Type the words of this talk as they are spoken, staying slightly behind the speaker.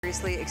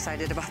seriously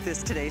excited about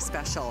this today's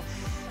special.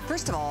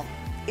 First of all,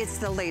 it's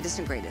the latest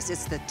and greatest.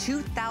 It's the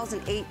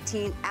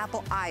 2018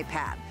 Apple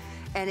iPad.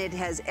 And it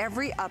has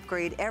every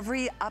upgrade,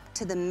 every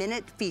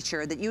up-to-the-minute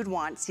feature that you'd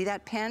want. See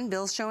that pen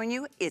Bill's showing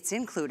you? It's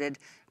included.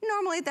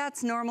 Normally,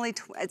 it's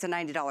a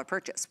 $90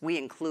 purchase. We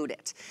include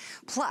it.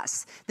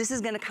 Plus, this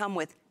is gonna come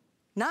with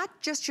not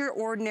just your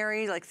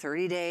ordinary, like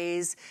 30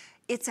 days.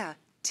 It's a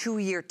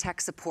 2-year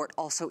tech support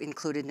also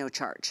included, no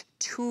charge.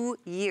 2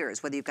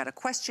 years, whether you've got a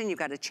question, you've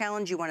got a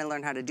challenge, you wanna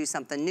learn how to do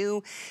something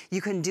new, you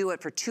can do it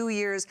for 2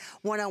 years,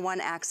 one-on-one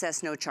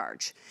access, no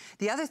charge.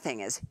 The other thing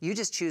is, you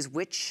just choose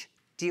which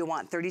do you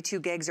want, 32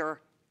 gigs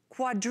or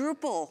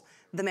quadruple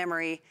the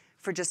memory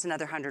for just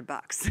another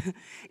 $100.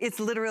 It's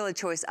literally a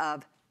choice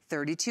of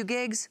 32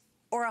 gigs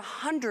or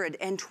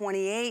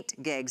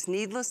 128 gigs.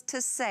 Needless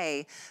to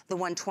say, the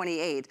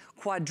 128,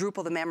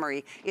 quadruple the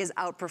memory, is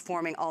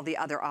outperforming all the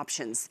other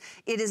options.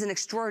 It is an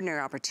extraordinary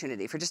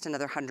opportunity for just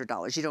another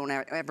 $100. You don't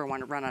ever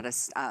want to run out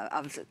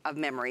of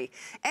memory.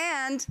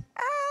 And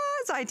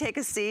as I take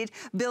a seat,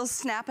 Bill's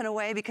snapping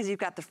away because you've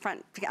got the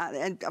front,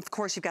 and of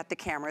course you've got the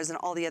cameras and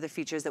all the other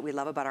features that we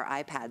love about our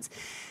iPads.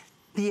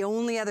 The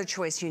only other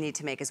choice you need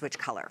to make is which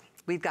color.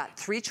 We've got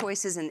 3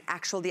 choices in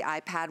the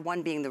iPad,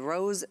 one being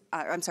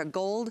the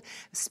gold,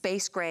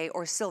 space gray,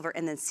 or silver.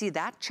 And then see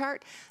that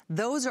chart?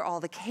 Those are all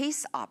the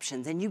case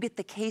options, and you get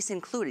the case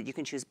included. You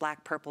can choose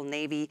black, purple,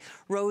 navy,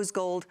 rose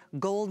gold,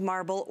 gold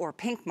marble, or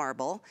pink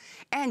marble.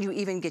 And you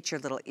even get your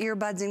little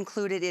earbuds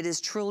included. It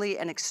is truly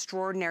an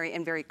extraordinary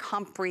and very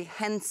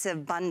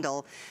comprehensive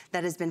bundle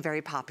that has been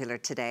very popular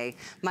today.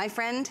 My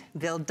friend,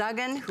 Bill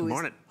Duggan,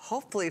 who's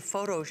hopefully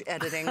photo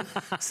editing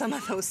some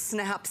of those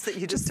snaps that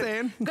you just took.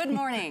 Good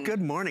morning.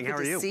 Good morning, how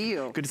are you? Good to see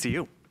you. Good to see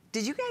you.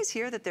 Did you guys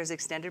hear that there's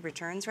extended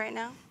returns right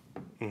now?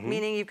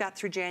 Meaning you've got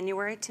through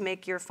January to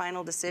make your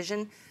final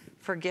decision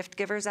for gift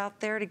givers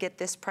out there to get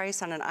this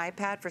price on an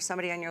iPad for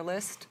somebody on your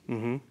list?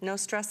 No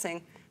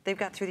stressing. They've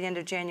got through the end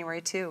of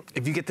January too.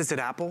 If you get this at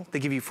Apple, they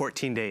give you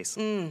 14 days.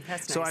 That's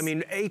nice. So I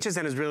mean,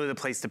 HSN is really the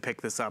place to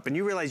pick this up. And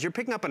you realize you're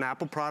picking up an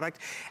Apple product,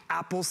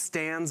 Apple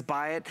stands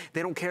by it.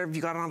 They don't care if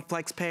you got it on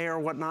FlexPay or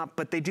whatnot,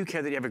 but they do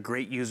care that you have a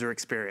great user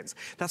experience.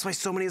 That's why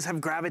so many of us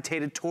have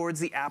gravitated towards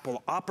the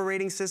Apple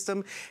operating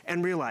system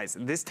and realize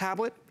this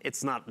tablet,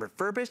 it's not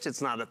refurbished,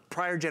 it's not a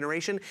prior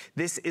generation,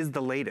 this is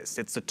the latest.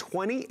 It's the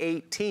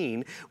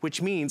 2018,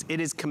 which means it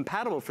is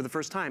compatible for the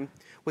first time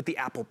with the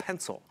Apple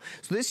Pencil.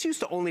 So this used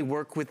to only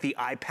work with the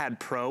iPad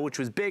Pro, which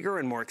was bigger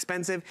and more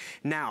expensive.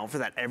 Now, for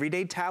that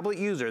everyday tablet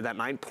user, that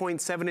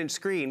 9.7-inch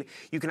screen,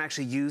 you can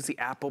actually use the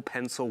Apple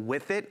Pencil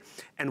with it,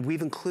 and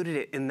we've included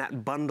it in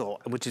that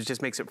bundle, which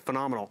just makes it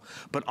phenomenal.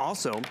 But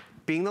also,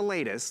 being the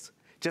latest,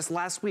 just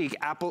last week,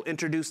 Apple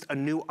introduced a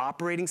new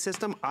operating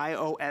system,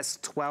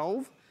 iOS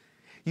 12.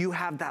 You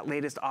have that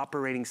latest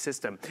operating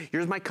system.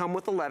 Yours might come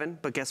with 11,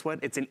 but guess what?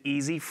 It's an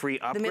easy, free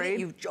upgrade. The minute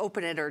you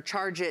open it or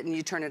charge it and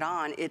you turn it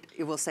on, it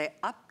will say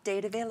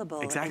update available.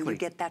 Exactly. And you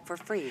get that for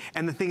free.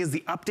 And the thing is,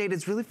 the update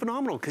is really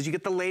phenomenal because you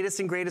get the latest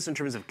and greatest in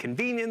terms of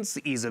convenience,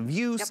 ease of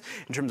use,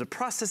 in terms of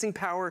processing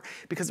power,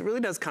 because it really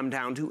does come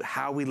down to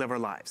how we live our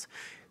lives.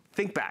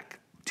 Think back,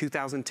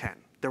 2010.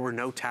 There were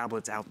no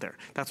tablets out there.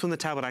 That's when the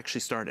tablet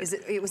actually started.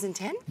 It was in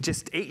 10?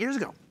 Just 8 years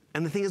ago.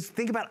 And the thing is,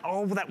 think about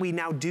all that we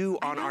now do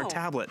on our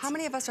tablets. How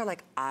many of us are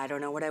like, I don't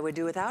know what I would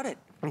do without it?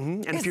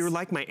 And if you're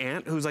like my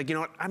aunt, who's like, you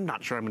know what, I'm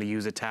not sure I'm gonna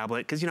use a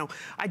tablet, because you know,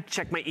 I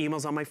check my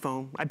emails on my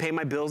phone, I pay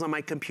my bills on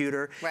my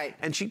computer. Right.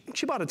 And she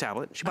bought a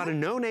tablet. She bought a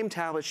no-name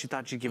tablet. She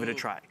thought she'd give it a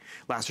try.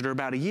 Lasted her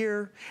about a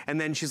year,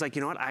 and then she's like,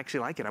 you know what, I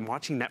actually like it. I'm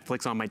watching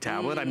Netflix on my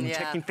tablet. I'm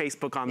checking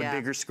Facebook on the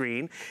bigger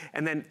screen.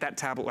 And then that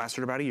tablet lasted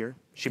her about a year.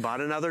 She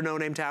bought another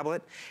no-name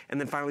tablet, and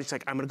then finally she's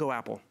like, I'm gonna go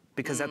Apple.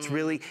 Because that's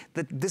really,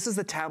 this is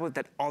the tablet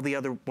that all the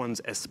other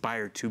ones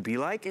aspire to be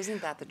like. Isn't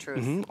that the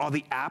truth? All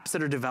the apps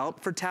that are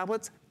developed for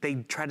tablets, they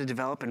try to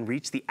develop and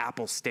reach the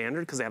Apple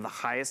standard because they have the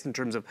highest in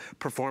terms of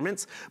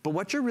performance. But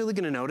what you're really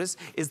gonna notice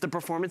is the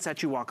performance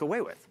that you walk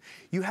away with.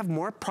 You have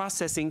more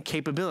processing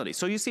capability.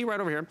 So you see right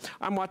over here,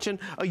 I'm watching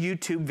a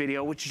YouTube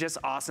video, which is just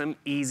awesome,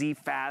 easy,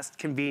 fast,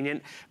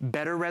 convenient,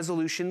 better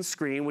resolution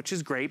screen, which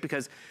is great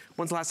because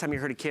when's the last time you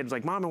heard a kid was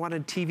like, Mom, I want a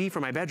TV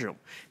for my bedroom?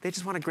 They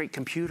just want a great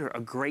computer, a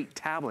great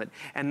tablet,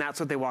 and that's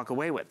what they walk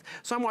away with.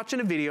 So I'm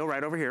watching a video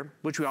right over here,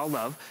 which we all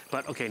love,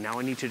 but okay, now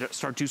I need to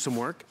start do some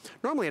work.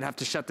 Normally I'd have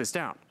to shut this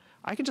down.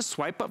 I can just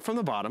swipe up from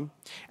the bottom,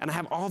 and I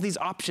have all these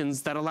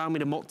options that allow me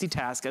to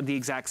multitask at the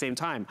exact same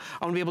time.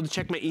 I wanna be able to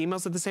check my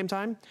emails at the same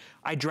time.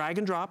 I drag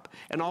and drop,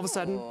 and all of a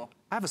sudden,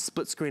 I have a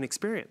split screen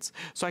experience.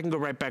 So I can go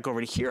right back over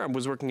to here. I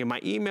was working in my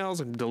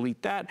emails, and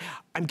delete that.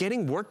 I'm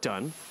getting work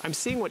done. I'm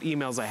seeing what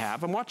emails I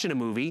have. I'm watching a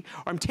movie,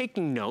 or I'm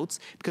taking notes,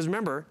 because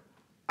remember,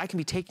 I can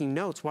be taking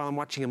notes while I'm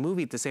watching a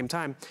movie at the same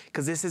time,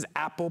 because this is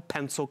Apple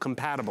Pencil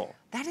compatible.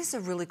 That is a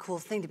really cool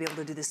thing to be able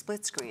to do the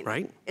split screen.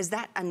 Right. Is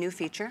that a new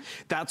feature?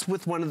 That's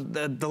with one of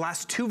the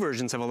last 2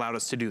 versions have allowed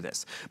us to do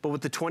this. But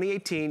with the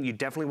 2018, you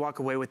definitely walk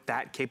away with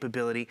that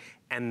capability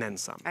and then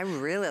some. I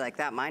really like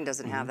that. Mine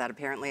doesn't have that.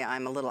 Apparently,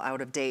 I'm a little out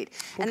of date.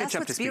 We'll and that's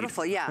what's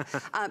beautiful, yeah.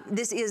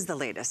 This is the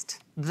latest.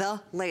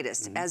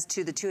 As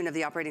to the tune of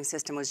the operating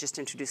system was just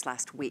introduced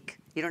last week.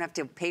 You don't have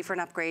to pay for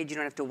an upgrade. You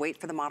don't have to wait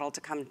for the model to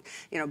come,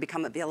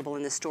 become available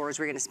in the stores.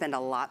 We're going to spend a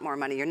lot more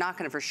money. You're not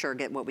going to for sure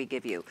get what we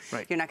give you.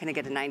 Right. You're not going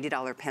to get a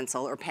 $90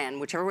 pencil or pen,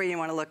 whichever way you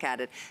want to look at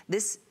it.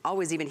 This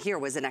always even here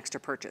was an extra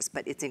purchase,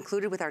 but it's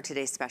included with our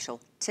today's special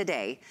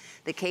today.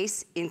 The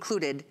case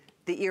included,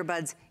 the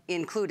earbuds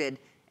included,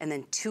 and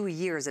then 2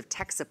 years of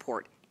tech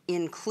support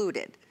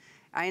included.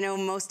 I know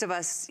most of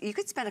us, you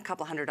could spend a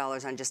couple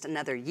 $100s on just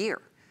another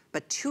year,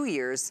 but 2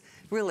 years,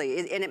 really,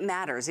 and it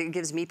matters. It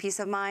gives me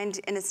peace of mind,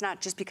 and it's not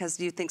just because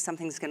you think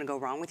something's gonna go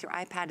wrong with your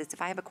iPad, it's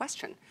if I have a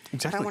question.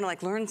 Exactly. If I wanna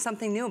learn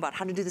something new about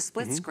how to do the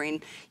split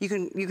screen, you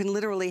can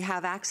literally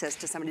have access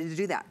to somebody to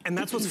do that. And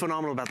that's what's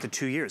phenomenal about the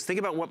 2 years. Think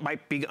about what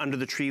might be under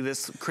the tree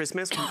this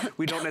Christmas.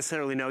 We don't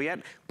necessarily know yet,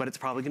 but it's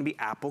probably gonna be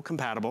Apple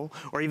compatible,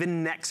 or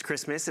even next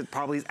Christmas, it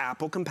probably is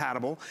Apple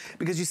compatible,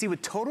 because you see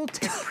with Total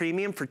Tech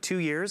Premium for 2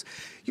 years,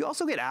 you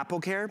also get Apple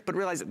Care, but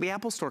realize that the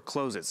Apple Store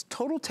closes.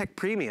 Total Tech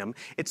Premium,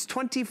 it's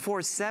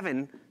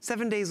 24/7,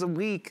 7 days a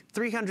week,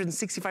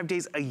 365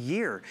 days a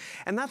year.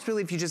 And that's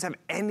really if you just have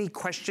any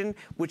question,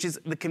 which is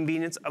the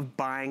convenience of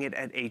buying it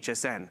at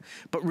HSN.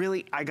 But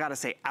really, I gotta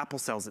say, Apple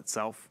sells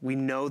itself. We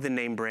know the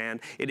name brand.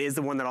 It is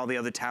the one that all the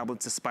other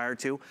tablets aspire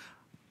to.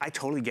 I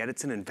totally get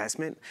it's an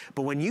investment,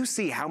 but when you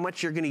see how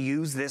much you're gonna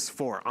use this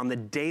for on the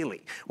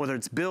daily, whether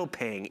it's bill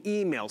paying,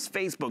 emails,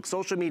 Facebook,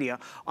 social media,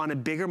 on a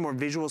bigger, more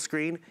visual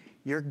screen,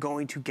 you're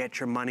going to get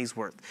your money's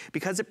worth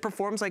because it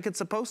performs like it's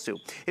supposed to.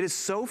 It is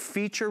so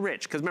feature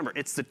rich, because remember,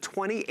 it's the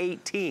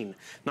 2018,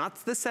 not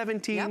the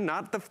 17,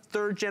 not the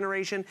 3rd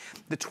generation,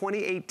 the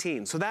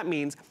 2018. So that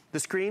means the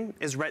screen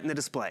is Retina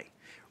display.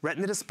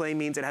 Retina display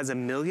means it has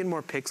 1 million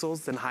more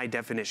pixels than high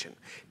definition.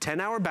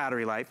 10-hour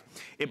battery life.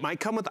 It might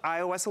come with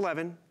iOS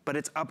 11, but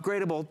it's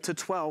upgradable to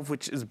 12,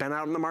 which has been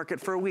out in the market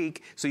for a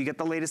week, so you get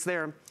the latest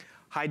there.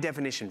 High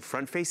definition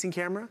front-facing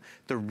camera.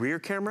 The rear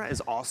camera is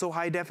also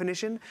high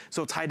definition,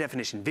 so it's high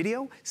definition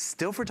video,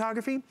 still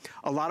photography.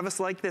 A lot of us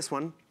like this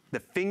one, the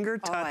finger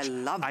touch. Oh, I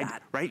love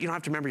that. Right? You don't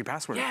have to remember your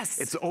password. Yes.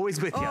 It's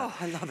always with you. Oh,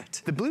 I love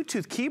it. The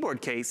Bluetooth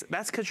keyboard case,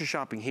 that's because you're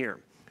shopping here.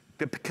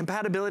 The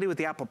compatibility with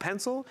the Apple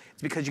Pencil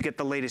is because you get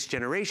the latest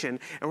generation,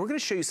 and we're gonna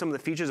show you some of the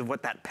features of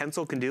what that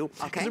pencil can do,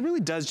 because it really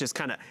does just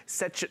kind of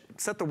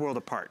set the world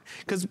apart.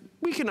 Because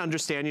we can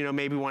understand,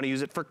 maybe want to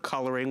use it for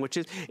coloring, which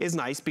is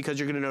nice, because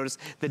you're gonna notice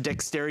the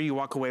dexterity you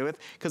walk away with,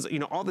 because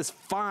all this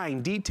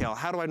fine detail,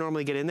 how do I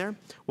normally get in there?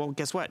 Well,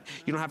 guess what?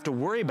 You don't have to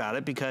worry about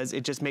it, because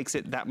it just makes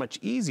it that much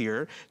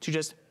easier to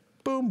just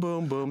boom,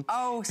 boom, boom.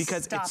 Oh,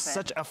 because it's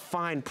such a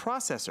fine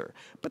processor.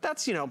 But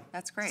that's,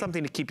 that's great.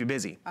 Something to keep you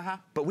busy.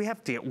 But we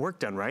have to get work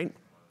done, right?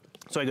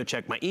 So I go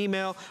check my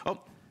email.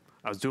 Oh,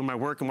 I was doing my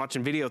work and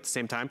watching video at the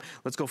same time.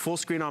 Let's go full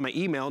screen on my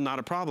email, not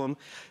a problem.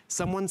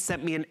 Someone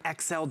sent me an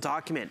Excel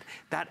document.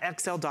 That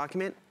Excel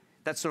document,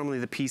 that's normally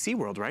the PC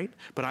world, right?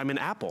 But I'm in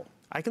Apple.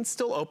 I can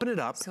still open it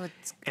up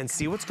and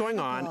see what's going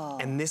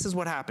on, and this is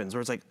what happens, where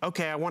it's like,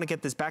 okay, I wanna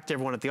get this back to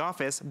everyone at the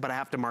office, but I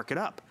have to mark it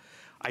up.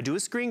 I do a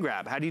screen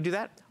grab. How do you do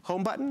that?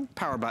 Home button,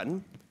 power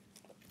button,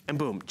 and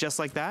boom, just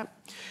like that.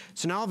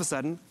 So now all of a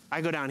sudden,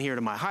 I go down here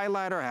to my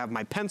highlighter, I have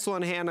my pencil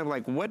in hand, I'm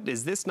like, what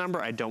is this number?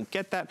 I don't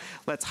get that.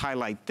 Let's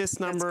highlight this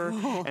number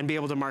and be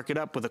able to mark it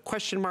up with a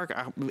question mark.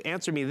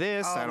 Answer me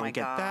this, I don't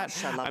get that.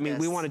 I mean,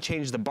 we wanna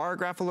change the bar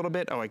graph a little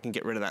bit. Oh, I can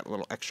get rid of that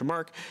little extra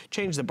mark.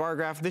 Change the bar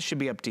graph, this should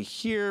be up to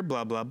here,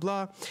 blah, blah,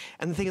 blah.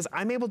 And the thing is,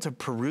 I'm able to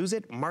peruse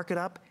it, mark it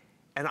up,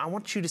 and I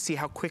want you to see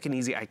how quick and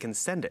easy I can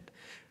send it.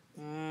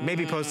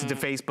 Maybe post it to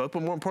Facebook,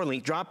 but more importantly,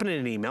 drop it in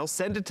an email,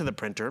 send it to the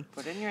printer.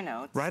 Put in your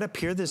notes. Right up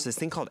here, there's this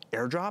thing called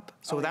AirDrop.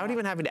 So without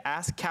even having to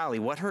ask Callie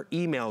what her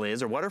email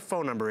is or what her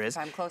phone number is,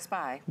 I'm close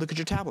by. Look at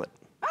your tablet.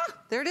 Ah,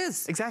 there it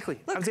is. Exactly.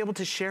 Look. I was able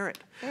to share it.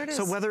 There it is.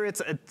 So whether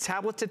it's a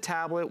tablet to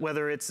tablet,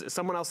 whether it's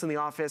someone else in the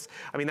office,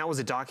 I mean, that was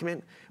a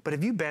document. But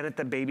have you been at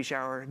that baby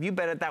shower? Have you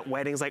been at that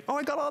wedding? It's like, oh,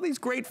 I got all these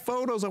great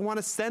photos. I want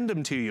to send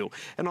them to you.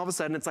 And all of a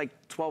sudden, it's like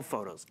 12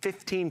 photos,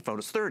 15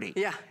 photos, 30.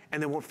 Yeah.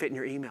 And they won't fit in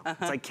your email.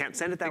 It's like, can't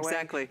send it that way.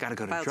 Exactly. Got to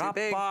go to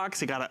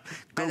Dropbox. You got to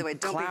go By the way,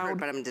 don't cloud. be hurt,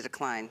 but I'm going to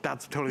decline.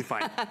 That's totally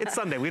fine. It's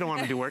Sunday. We don't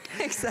want to do work.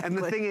 Exactly. And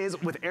the thing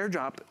is, with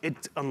AirDrop,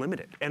 it's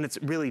unlimited. And it's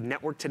really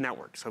network to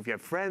network. So if you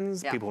have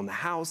friends, people in the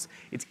house,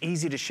 it's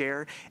easy to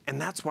share.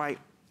 And that's why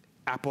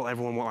Apple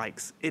everyone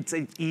likes. It's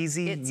an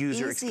easy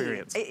user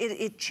experience.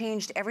 It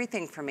changed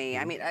everything for me.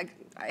 I mean,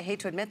 I hate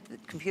to admit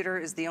that computer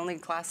is the only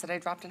class that I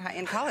dropped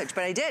in college,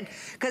 but I did.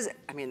 Because,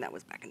 I mean, that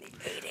was back in the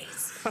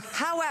 80s.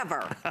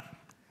 However,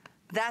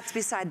 that's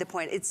beside the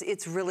point.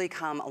 It's really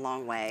come a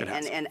long way.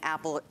 And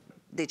Apple,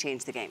 they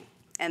changed the game.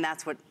 And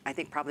that's what I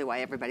think probably why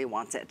everybody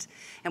wants it.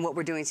 And what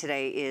we're doing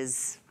today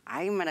is,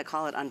 I'm gonna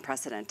call it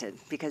unprecedented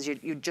because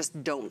you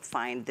just don't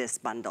find this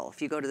bundle.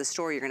 If you go to the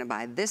store, you're gonna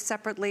buy this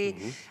separately,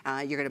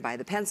 you're gonna buy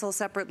the pencil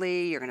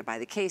separately, you're gonna buy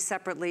the case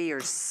separately, you're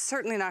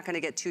certainly not gonna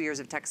get 2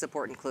 years of tech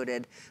support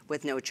included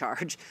with no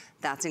charge.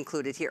 That's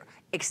included here.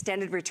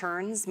 Extended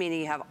returns, meaning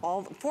you have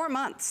all 4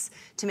 months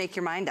to make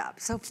your mind up.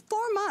 So 4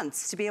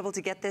 months to be able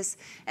to get this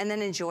and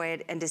then enjoy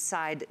it and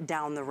decide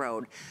down the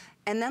road.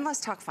 And then let's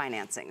talk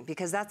financing,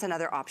 because that's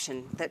another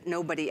option that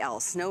nobody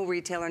else, no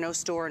retailer, no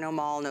store, no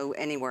mall, no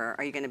anywhere,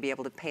 are you gonna be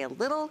able to pay a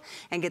little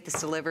and get this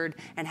delivered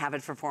and have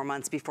it for 4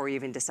 months before you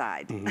even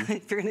decide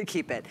if you're gonna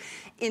keep it.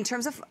 In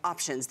terms of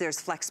options,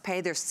 there's Flex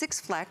Pay, there's 6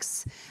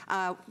 Flex.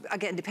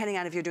 Again, depending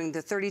on if you're doing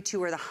the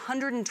 32 or the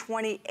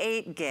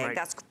 128 gig,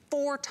 that's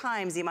 4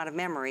 times the amount of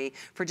memory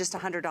for just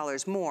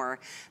 $100 more.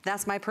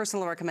 That's my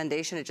personal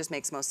recommendation. It just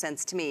makes most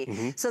sense to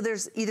me. So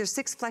there's either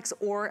 6 Flex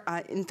or,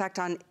 in fact,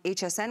 on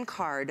HSN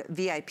card,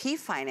 VIP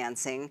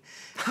financing.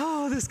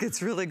 Oh, this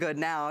gets really good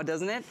now,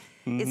 doesn't it?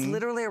 It's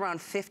literally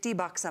around 50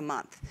 bucks a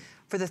month.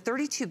 For the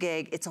 32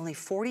 gig, it's only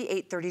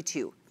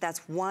 $48.32. That's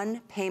 1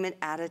 payment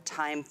at a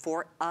time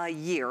for a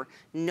year.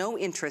 No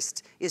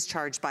interest is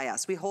charged by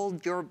us. We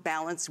hold your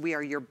balance. We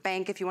are your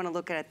bank, if you want to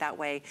look at it that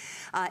way.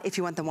 If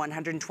you want the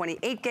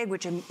 128 gig,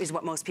 which is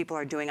what most people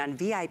are doing on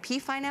VIP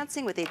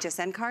financing with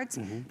HSN cards,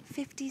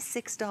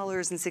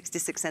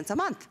 $56.66 a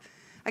month.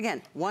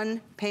 Again,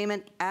 1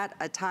 payment at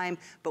a time,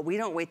 but we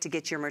don't wait to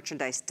get your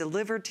merchandise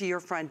delivered to your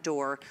front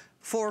door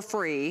for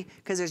free,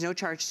 because there's no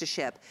charge to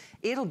ship.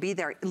 It'll be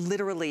there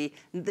literally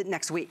the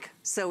next week.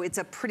 So it's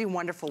a pretty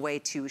wonderful way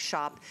to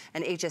shop,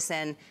 and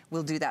HSN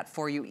will do that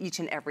for you each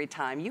and every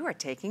time. You are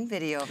taking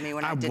video of me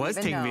when I didn't even know. I was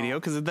taking video,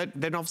 because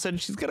then all of a sudden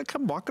she's gonna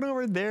come walking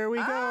over, there we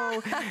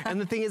go.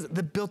 And the thing is,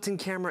 the built-in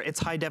camera,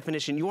 it's high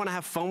definition. You wanna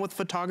have fun with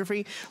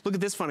photography? Look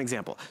at this fun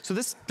example. So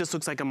this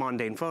looks like a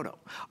mundane photo.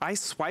 I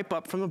swipe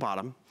up from the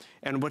bottom,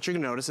 and what you're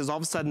gonna notice is all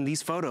of a sudden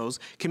these photos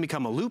can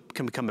become a loop,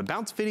 can become a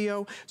bounce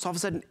video, so all of a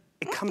sudden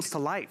it comes to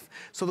life.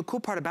 So the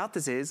cool part about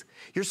this is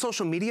your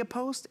social media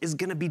post is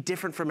gonna be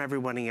different from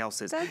everybody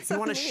else's. You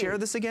wanna share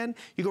this again?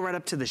 You go right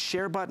up to the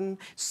share button.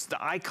 The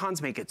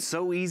icons make it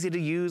so easy to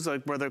use,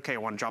 like whether, okay, I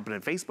wanna drop it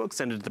in Facebook,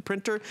 send it to the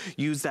printer,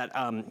 use that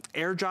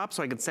airdrop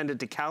so I can send it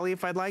to Callie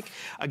if I'd like.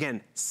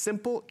 Again,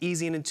 simple,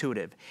 easy, and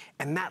intuitive.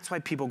 And that's why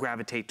people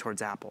gravitate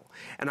towards Apple.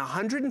 And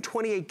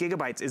 128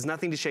 gigabytes is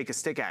nothing to shake a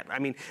stick at. I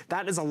mean,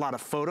 that is a lot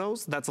of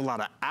photos, that's a lot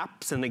of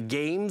apps and the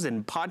games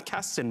and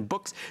podcasts and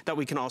books that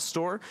we can all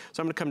store.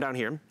 So I'm gonna come down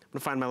here, I'm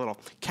gonna find my little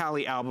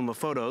Callie album of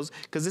photos,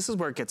 because this is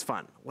where it gets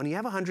fun. When you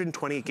have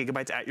 128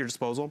 gigabytes at your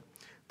disposal,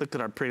 look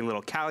at our pretty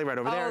little Callie right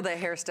over there. Oh, the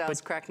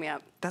hairstyles crack me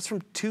up. That's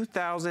from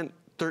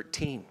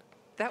 2013.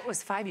 That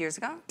was 5 years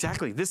ago?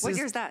 Exactly. What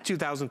year is that?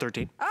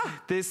 2013. Oh.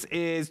 This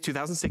is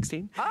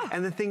 2016. Oh.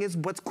 And the thing is,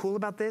 what's cool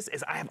about this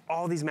is I have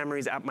all these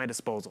memories at my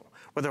disposal.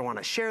 Whether I want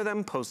to share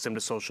them, post them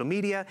to social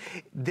media,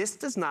 this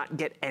does not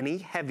get any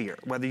heavier,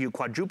 whether you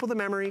quadruple the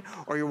memory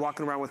or you're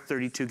walking around with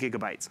 32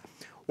 gigabytes.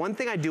 One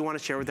thing I do want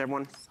to share with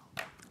everyone,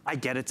 I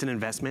get it's an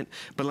investment,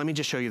 but let me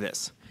just show you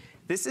this.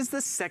 This is the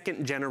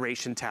 2nd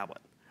generation tablet.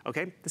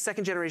 Okay, the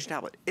 2nd generation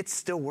tablet, it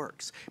still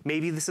works.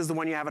 Maybe this is the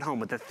one you have at home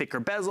with the thicker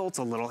bezel, it's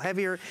a little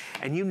heavier,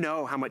 and you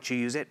know how much you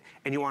use it,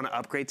 and you want to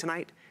upgrade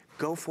tonight,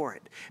 go for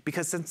it.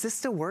 Because since this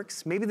still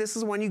works, maybe this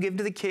is the one you give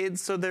to the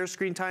kids so their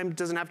screen time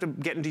doesn't have to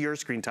get into your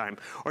screen time.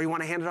 Or you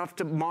want to hand it off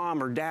to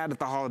mom or dad at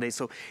the holidays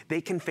so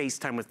they can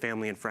FaceTime with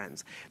family and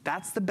friends.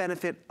 That's the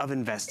benefit of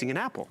investing in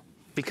Apple.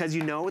 Because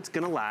you know it's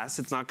gonna last,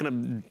 it's not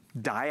gonna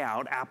die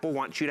out. Apple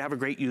wants you to have a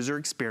great user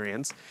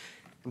experience.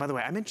 And by the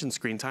way, I mentioned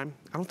screen time.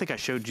 I don't think I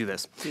showed you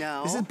this.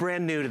 No. This is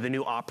brand new to the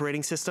new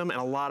operating system,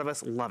 and a lot of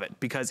us love it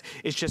because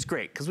it's just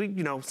great. Because we,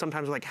 you know,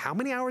 sometimes we're like, how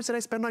many hours did I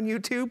spend on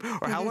YouTube?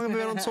 Or how long have I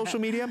been on social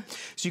media?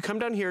 So you come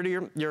down here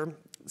to your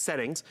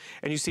settings,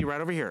 and you see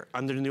right over here,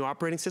 under the new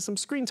operating system,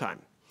 screen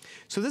time.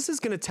 So this is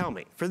gonna tell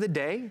me, for the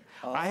day,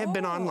 I have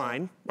been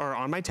online, or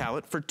on my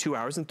tablet, for 2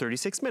 hours and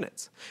 36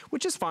 minutes,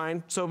 which is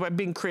fine. So if I've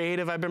been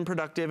creative, I've been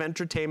productive,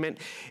 entertainment.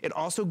 It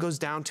also goes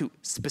down to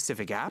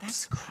specific apps.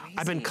 That's crazy.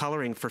 I've been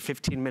coloring for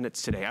 15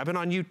 minutes today. I've been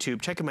on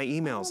YouTube, checking my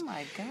emails. Oh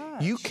my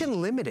gosh. You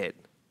can limit it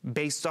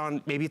based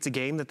on, maybe it's a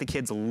game that the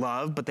kids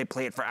love, but they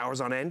play it for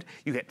hours on end.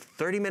 You get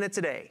 30 minutes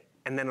a day,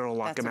 and then it'll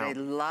lock them out. That's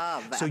what I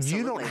love, So absolutely.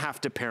 you don't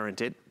have to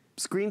parent it.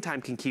 Screen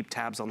time can keep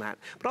tabs on that,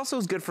 but also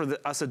is good for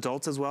us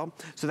adults as well.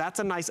 So that's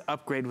a nice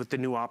upgrade with the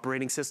new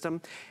operating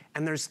system.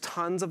 And there's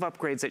tons of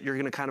upgrades that you're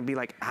gonna kind of be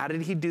like, how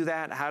did he do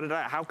that?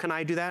 How can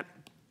I do that?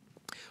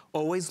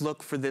 Always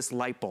look for this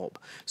light bulb.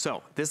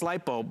 So this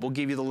light bulb will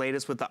give you the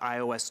latest with the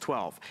iOS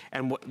 12.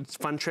 And what's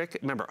fun trick,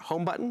 remember,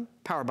 home button,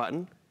 power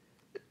button.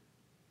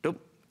 Nope,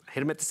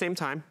 hit them at the same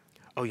time.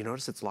 Oh, you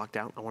notice it's locked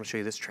out? I wanna show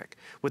you this trick.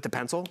 With the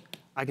pencil,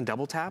 I can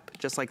double tap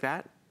just like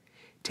that.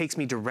 Takes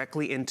me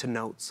directly into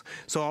notes.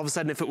 So all of a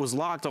sudden, if it was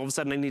locked, all of a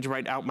sudden I need to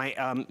write out my,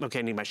 okay,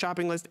 I need my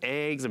shopping list,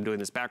 eggs, I'm doing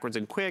this backwards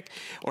and quick,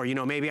 or you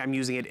know, maybe I'm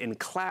using it in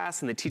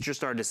class and the teacher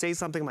started to say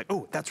something, I'm like,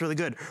 oh, that's really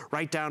good.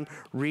 Write down,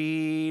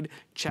 read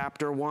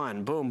chapter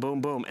 1, boom,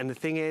 boom, boom. And the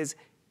thing is,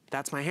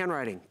 That's my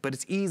handwriting, but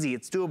it's easy,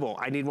 it's doable.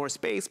 I need more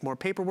space, more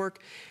paperwork.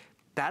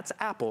 That's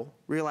Apple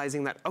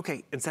realizing that,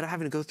 okay, instead of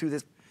having to go through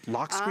this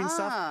lock screen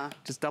stuff,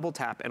 just double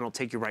tap and it'll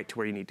take you right to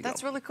where you need to go.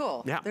 That's really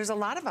cool. Yeah. There's a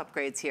lot of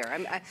upgrades here.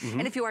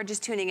 And if you are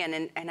just tuning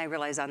in, and I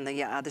realize on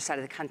the other side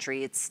of the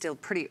country, it's still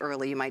pretty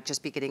early, you might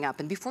just be getting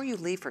up. And before you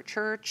leave for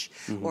church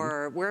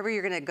or wherever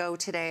you're gonna go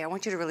today, I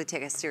want you to really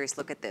take a serious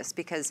look at this,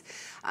 because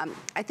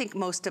I think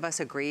most of us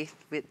agree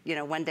with, you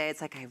know, one day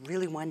it's like, I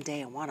really one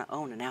day I wanna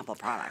own an Apple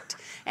product.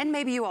 And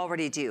maybe you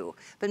already do,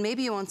 but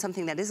maybe you own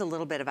something that is a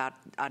little bit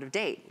out of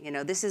date. You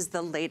know, this is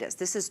the latest.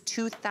 This is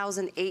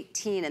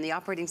 2018, and the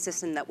operating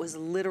system that was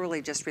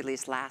literally just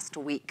released last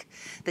week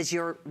that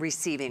you're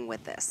receiving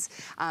with this.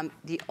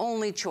 The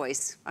only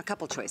choice, a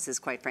couple choices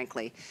quite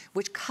frankly,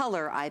 which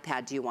color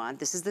iPad do you want?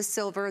 This is the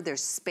silver,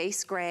 there's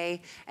space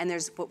gray, and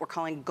there's what we're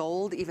calling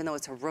gold, even though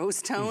it's a rose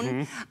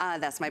tone.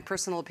 That's my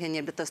personal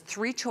opinion, but those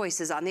three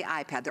choices on the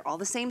iPad, they're all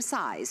the same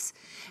size.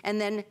 And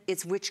then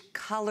it's which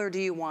color do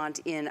you want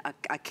in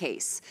a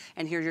case?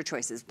 And here are your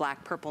choices: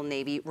 black, purple,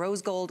 navy,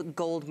 rose gold,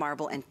 gold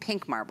marble, and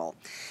pink marble.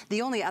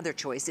 The only other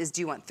choice is,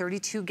 do you want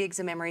 32 gigs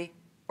of memory,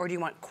 or do you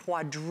want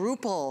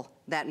quadruple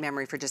that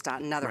memory for just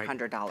another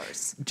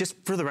 $100? Just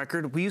for the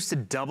record, we used to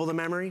double the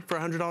memory for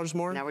 $100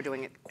 more. Now we're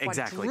doing it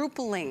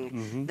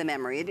quadrupling the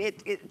memory.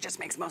 It just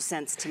makes most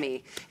sense to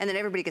me. And then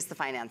everybody gets the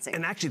financing.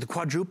 And actually the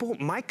quadruple,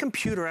 my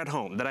computer at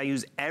home that I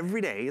use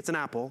every day, it's an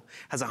Apple,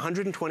 has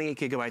 128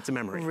 gigabytes of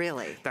memory.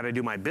 Really? That I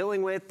do my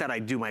billing with, that I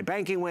do my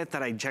banking with,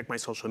 that I check my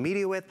social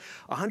media with.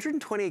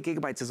 128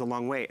 gigabytes is a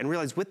long way. And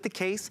realize with the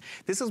case,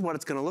 this is what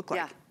it's gonna look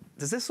like. Yeah.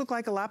 Does this look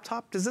like a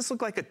laptop? Does this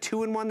look like a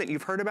two-in-one that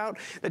you've heard about,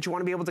 that you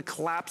want to be able to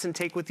collapse and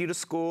take with you to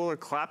school, or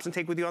collapse and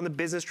take with you on the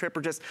business trip,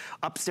 or just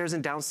upstairs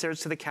and downstairs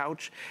to the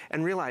couch?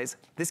 And realize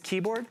this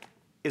keyboard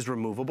is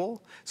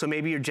removable. So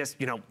maybe you're just,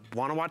 you know,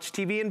 want to watch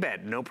TV in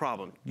bed, no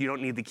problem. You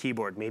don't need the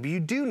keyboard. Maybe you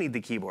do need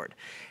the keyboard.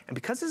 And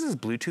because this is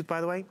Bluetooth,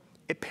 by the way,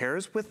 it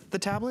pairs with the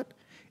tablet.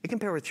 It can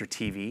pair with your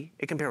TV,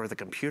 it can pair with a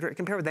computer, it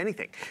can pair with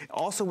anything.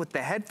 Also with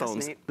the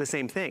headphones, the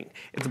same thing.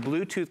 It's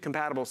Bluetooth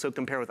compatible, so it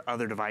can pair with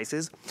other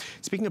devices.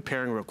 Speaking of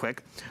pairing real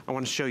quick, I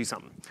want to show you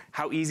something.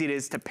 How easy it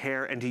is to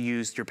pair and to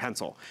use your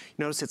pencil.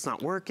 Notice it's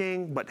not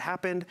working. What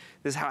happened?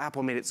 This is how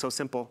Apple made it so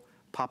simple.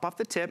 Pop off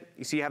the tip.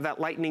 You see you have that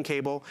lightning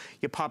cable.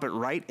 You pop it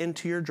right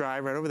into your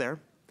drive right over there.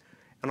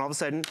 And all of a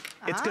sudden,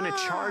 it's gonna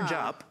charge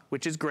up,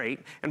 which is great.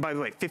 And by the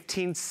way,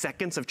 15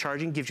 seconds of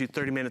charging gives you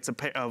 30 minutes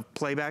of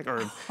playback or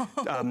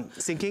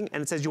syncing,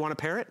 and it says you wanna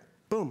pair it?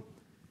 Boom.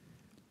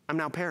 I'm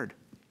now paired.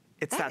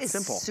 It's that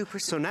simple. Super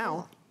so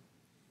now,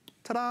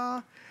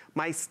 ta-da!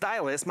 My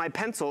stylus, my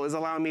pencil, is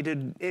allowing me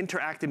to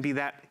interact and be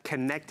that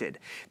connected.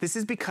 This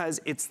is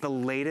because it's the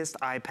latest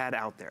iPad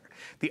out there.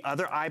 The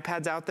other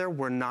iPads out there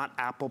were not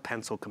Apple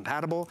Pencil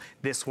compatible.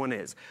 This one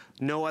is.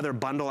 No other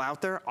bundle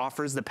out there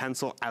offers the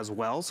pencil as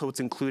well, so it's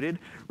included.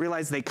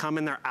 Realize they come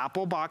in their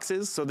Apple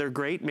boxes, so they're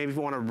great. Maybe if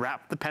you want to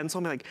wrap the pencil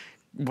and be like,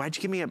 why'd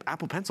you give me an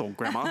Apple Pencil,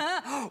 Grandma?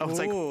 I was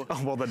like, oh,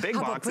 well, the big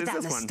box is this one. How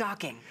about put that in the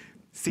stocking?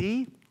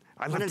 See?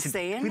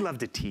 We love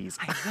to tease.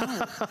 I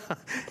know.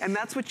 And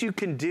that's what you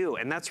can do.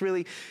 And that's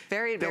really,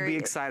 they'll be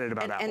excited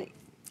about Apple.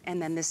 And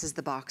then this is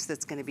the box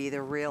that's gonna be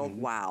the real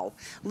wow.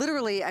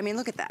 Literally, I mean,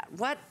 look at that.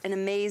 What an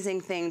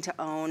amazing thing to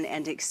own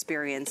and to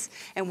experience.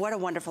 And what a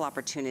wonderful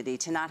opportunity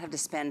to not have to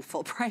spend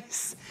full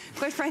price.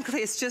 Quite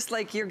frankly, it's just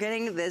like you're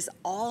getting this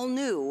all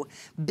new,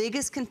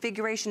 biggest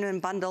configuration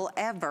and bundle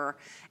ever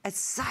at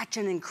such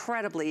an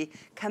incredibly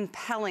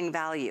compelling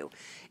value.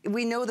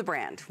 We know the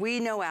brand, we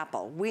know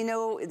Apple, we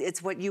know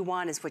it's what you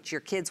want, it's what your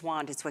kids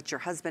want, it's what your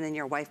husband and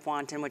your wife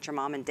want, and what your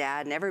mom and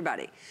dad and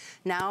everybody.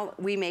 Now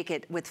we make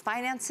it with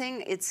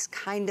financing. It's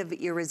kind of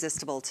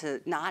irresistible to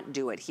not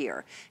do it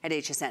here at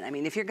HSN. I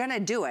mean, if you're gonna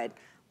do it,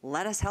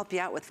 let us help you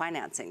out with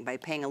financing by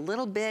paying a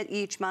little bit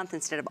each month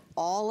instead of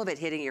all of it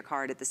hitting your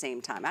card at the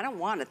same time. I don't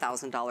want a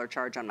 $1,000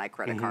 charge on my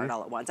credit card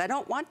all at once. I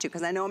don't want to,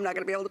 because I know I'm not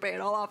gonna be able to pay it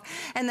all off,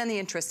 and then the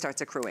interest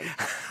starts accruing.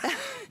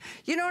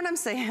 You know what I'm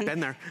saying? Been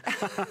there.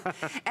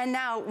 And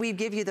now we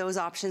give you those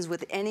options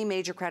with any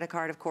major credit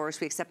card, of course.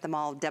 We accept them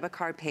all, debit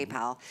card,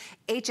 PayPal.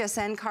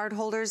 HSN card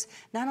holders,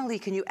 not only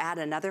can you add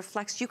another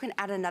Flex, you can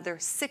add another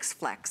 6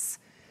 Flex.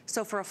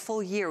 So for a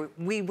full year,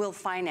 we will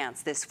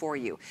finance this for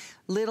you.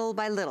 Little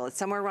by little, it's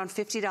somewhere around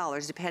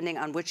 $50 depending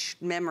on which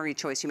memory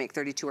choice you make,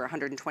 32 or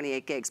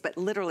 128 gigs. But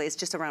literally, it's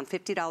just around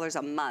 $50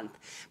 a month.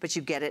 But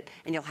you get it,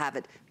 and you'll have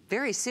it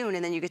very soon,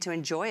 and then you get to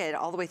enjoy it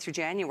all the way through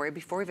January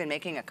before even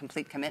making a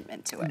complete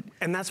commitment to it.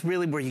 And that's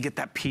really where you get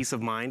that peace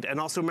of mind. And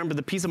also remember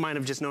the peace of mind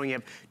of just knowing you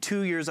have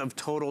 2 years of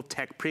total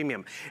tech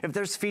premium. If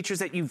there's features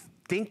that you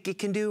think it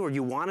can do or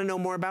you want to know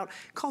more about,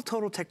 call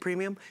Total Tech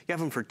Premium. You have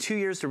them for 2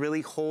 years to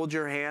really hold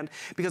your hand,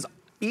 because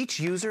each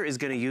user is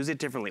going to use it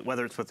differently,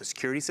 whether it's with the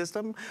security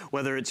system,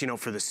 whether it's, you know,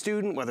 for the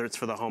student, whether it's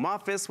for the home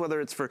office,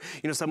 whether it's for,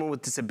 you know, someone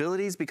with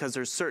disabilities, because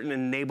there's certain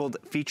enabled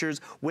features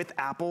with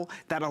Apple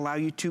that allow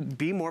you to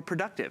be more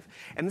productive.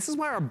 And this is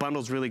why our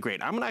bundle's really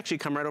great. I'm going to actually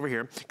come right over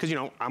here because, you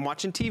know, I'm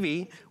watching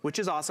TV, which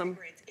is awesome.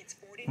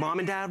 Mom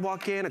and dad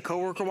walk in, a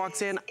coworker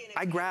walks in.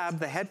 I grab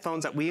the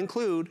headphones that we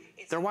include.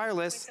 They're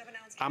wireless.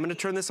 I'm gonna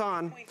turn this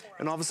on,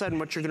 and all of a sudden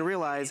what you're gonna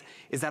realize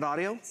is that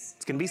audio,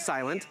 it's gonna be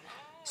silent,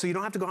 so you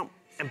don't have to go out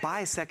and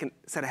buy a second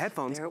set of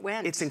headphones. There it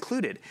went. It's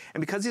included.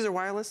 And because these are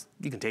wireless,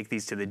 you can take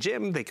these to the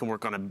gym, they can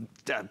work on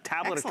a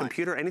tablet, a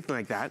computer, anything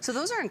like that. So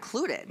those are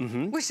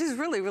included, which is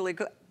really, really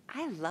good.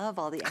 I love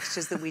all the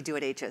extras that we do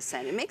at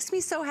HSN. It makes me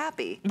so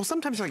happy. Well,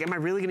 sometimes you're like, am I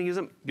really gonna use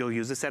them? You'll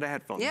use a set of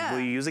headphones. Yeah. Will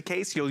you use a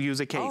case? You'll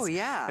use a case. Oh,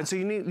 yeah. And so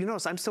you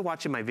notice I'm still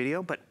watching my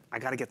video, but I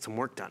gotta get some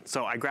work done.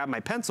 So I grab my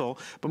pencil,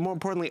 but more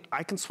importantly,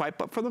 I can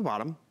swipe up from the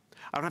bottom.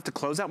 I don't have to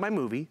close out my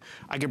movie.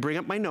 I can bring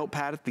up my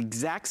notepad at the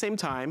exact same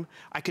time.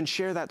 I can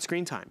share that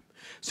screen time.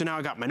 So now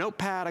I got my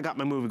notepad, I got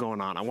my movie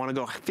going on. I wanna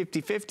go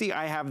 50-50,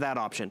 I have that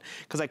option.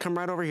 Because I come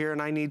right over here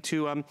and I need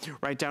to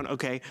write down,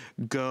 okay,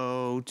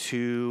 go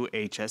to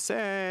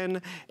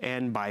HSN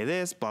and buy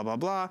this, blah, blah,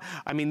 blah.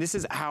 I mean, this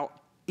is how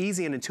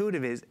easy and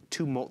intuitive it is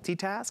to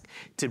multitask,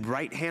 to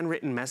write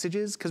handwritten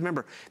messages. Because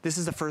remember, this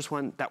is the first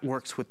one that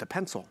works with the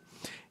pencil.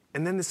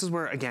 And then this is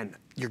where, again,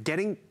 you're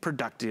getting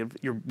productive,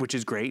 which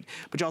is great,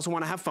 but you also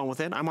want to have fun with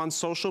it. I'm on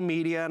social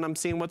media and I'm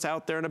seeing what's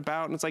out there and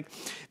about, and it's like,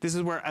 this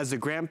is where, as a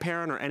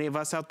grandparent or any of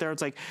us out there,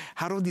 it's like,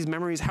 how do these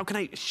memories, how can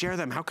I share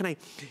them? How can I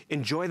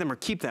enjoy them or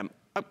keep them?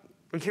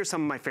 Here's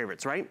some of my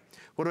favorites, right?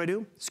 What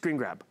do? Screen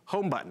grab,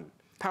 home button,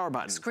 power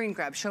button. Screen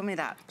grab, show me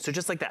that. So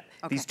just like that,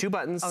 these two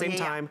buttons, same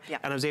time, and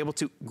I was able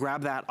to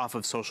grab that off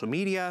of social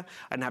media.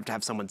 I didn't have to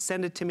have someone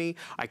send it to me.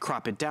 I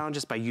crop it down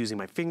just by using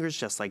my fingers,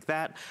 just like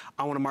that.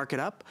 I wanna mark it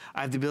up.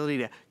 I have the ability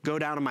to go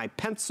down to my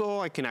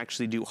pencil. I can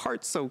actually do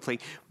hearts, so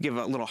like give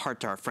a little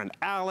heart to our friend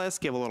Alice,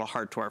 give a little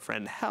heart to our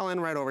friend Helen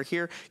right over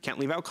here. Can't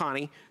leave out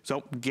Connie,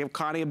 so give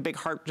Connie a big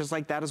heart just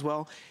like that as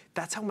well.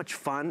 That's how much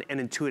fun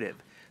and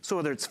intuitive. So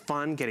whether it's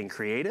fun getting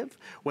creative,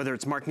 whether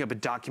it's marking up a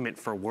document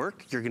for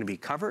work, you're gonna be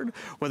covered,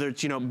 whether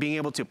it's, being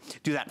able to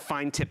do that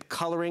fine tip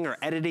coloring or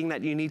editing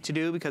that you need to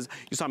do because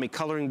you saw me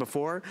coloring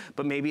before,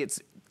 but maybe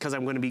it's because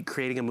I'm gonna be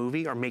creating a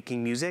movie or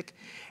making music.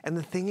 And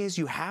the thing is,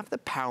 you have the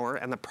power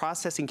and the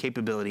processing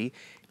capability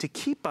to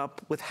keep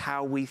up with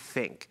how we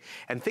think.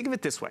 And think of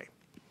it this way.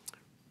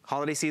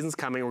 Holiday season's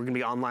coming, we're gonna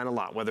be online a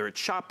lot, whether it's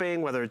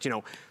shopping, whether it's,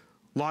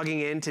 logging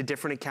into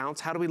different accounts.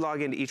 How do we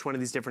log into each one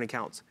of these different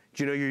accounts?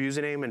 Do you know your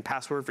username and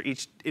password for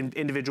each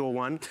individual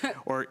one?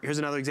 Or here's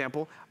another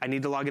example. I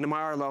need to log into my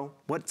Arlo.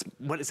 What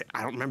is it?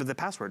 I don't remember the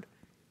password.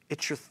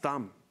 It's your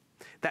thumb.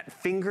 That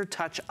finger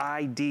touch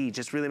ID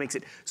just really makes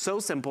it so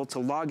simple to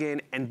log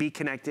in and be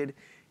connected.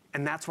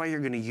 And that's why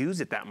you're gonna use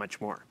it that much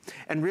more.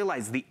 And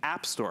realize the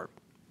App Store,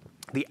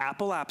 the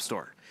Apple App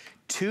Store,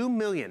 2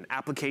 million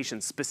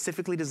applications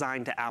specifically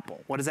designed to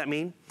Apple. What does that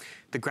mean?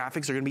 The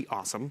graphics are gonna be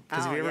awesome.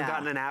 Because have you ever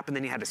gotten an app and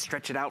then you had to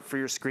stretch it out for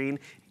your screen?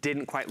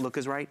 Didn't quite look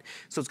as right.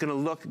 So it's gonna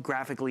look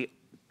graphically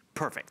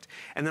perfect.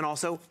 And then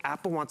also,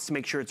 Apple wants to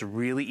make sure it's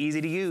really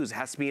easy to use. It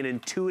has to be an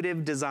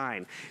intuitive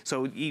design.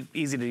 So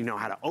easy to know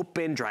how to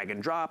open, drag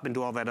and drop, and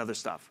do all that other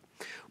stuff.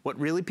 What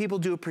really people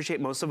do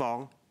appreciate most of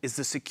all is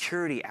the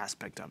security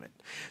aspect of it.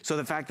 So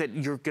the fact that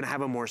you're gonna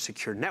have a more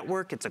secure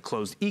network, it's a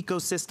closed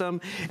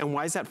ecosystem. And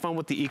why is that fun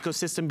with the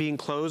ecosystem being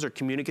closed or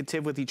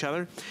communicative with each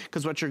other?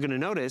 Because what you're gonna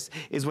notice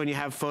is when you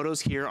have photos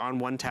here on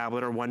one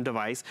tablet or one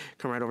device,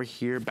 come right over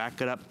here,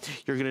 back it up,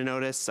 you're gonna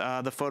notice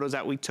the photos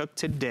that we took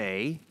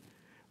today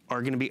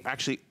are gonna be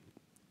actually,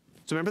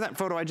 so remember that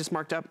photo I just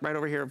marked up right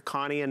over here of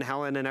Connie and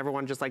Helen and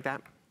everyone just like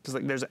that? Just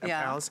like there's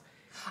Alice.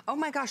 Oh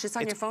my gosh, it's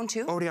on your phone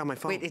too? Already on my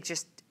phone. Wait,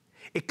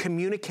 it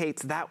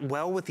communicates that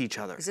well with each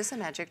other. Is this a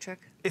magic trick?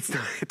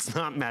 It's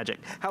not magic.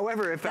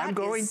 However, if I'm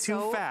going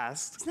too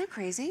fast. Isn't that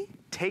crazy?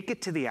 Take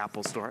it to the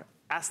Apple Store.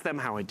 Ask them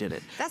how I did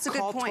it. That's a good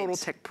point. Call Total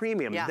Tech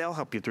Premium. They'll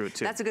help you through it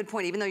too. That's a good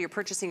point. Even though you're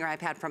purchasing your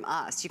iPad from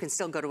us, you can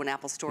still go to an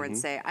Apple Store and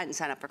say, I didn't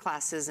sign up for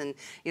classes and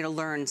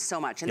learn so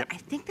much. And I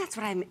think that's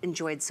what I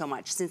enjoyed so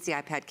much since the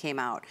iPad came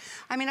out.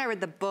 I mean, I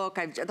read the book.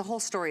 The whole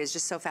story is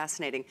just so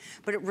fascinating.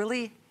 But it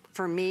really,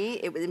 for me,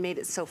 it made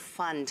it so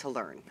fun to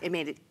learn. It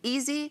made it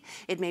easy.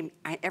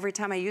 Every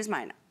time I use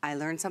mine, I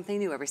learn something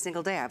new every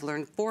single day. I've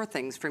learned 4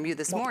 things from you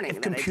this morning.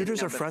 If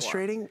computers are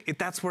frustrating,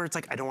 that's where it's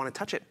like, I don't want to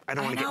touch it. I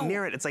don't want to get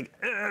near it. It's like,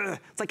 ugh.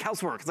 It's like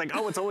housework. It's like,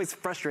 oh, it's always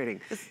frustrating.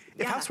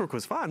 If housework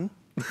was fun,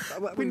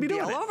 we'd be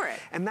doing all over it.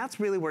 And that's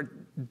really where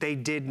they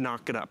did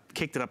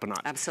kicked it up a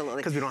notch. Absolutely.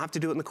 Because we don't have to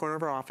do it in the corner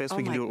of our office.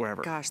 We can do it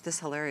wherever. Gosh, this is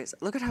hilarious.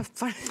 Look at how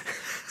fun.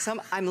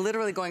 I'm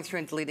literally going through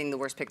and deleting the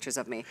worst pictures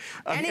of me.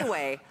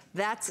 Anyway,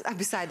 that's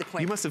beside the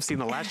point. You must have seen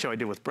the last show I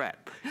did with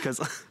Brett.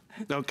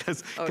 No,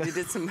 because you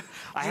did some.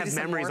 I have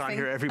memories on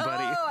here,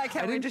 everybody. Oh, I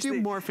can't wait to see. I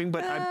didn't do morphing,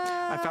 but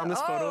I found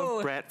this photo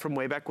of Brett from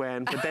way back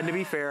when. But then, to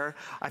be fair,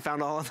 I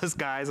found all of those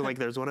guys, and like,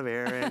 there's one of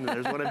Aaron, and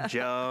there's one of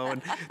Joe,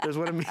 and there's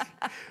one of me.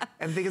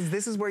 And because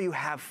this is where you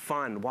have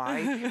fun.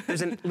 Why?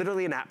 There's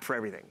literally an app for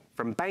everything,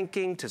 from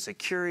banking to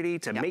security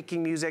to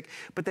making music.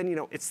 But then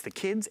it's the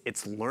kids,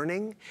 it's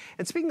learning.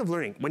 And speaking of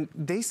learning, when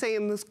they say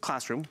in this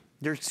classroom,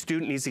 your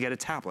student needs to get a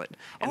tablet.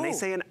 And they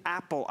say an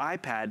Apple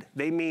iPad,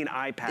 they mean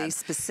iPad. They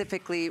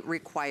specifically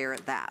require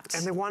that.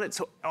 And they want it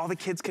so all the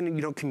kids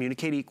can,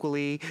 communicate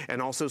equally,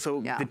 and also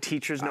so the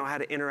teachers know how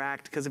to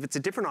interact. Because if it's a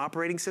different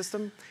operating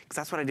system, because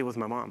that's what I did with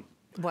my mom.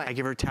 What? I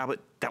give her a tablet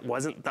that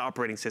wasn't the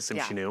operating system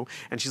she knew,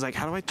 and she's like,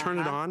 how do I turn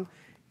it on?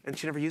 And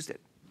she never used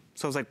it.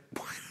 So I was like,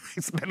 why did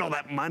I spend all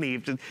that money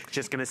if it's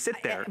just gonna sit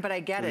there? But I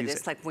get it.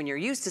 It's like when you're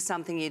used to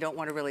something, you don't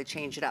want to really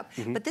change it up.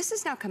 But this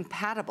is now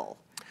compatible.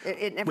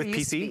 It never with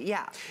used PC? to be.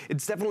 Yeah.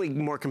 It's definitely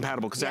more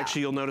compatible because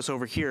actually you'll notice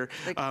over here,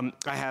 like,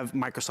 I have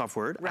Microsoft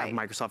Word, I have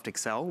Microsoft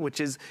Excel, which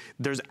is,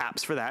 there's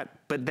apps for that,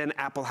 but then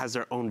Apple has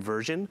their own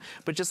version.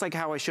 But just like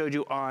how I showed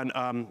you on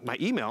my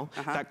email,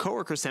 that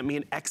coworker sent me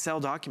an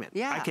Excel document.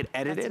 I could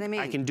edit it,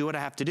 I can do what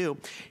I have to do.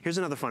 Here's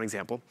another fun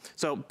example.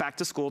 So back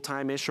to school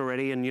time-ish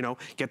already and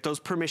get those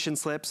permission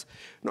slips.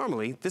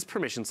 Normally, this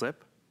permission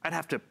slip, I'd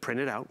have to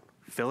print it out,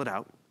 fill it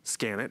out,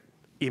 scan it,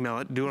 email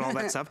it, doing all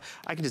that stuff.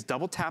 I can just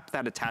double tap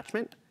that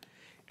attachment,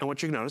 and what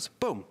you're gonna notice,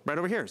 boom, right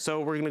over here. So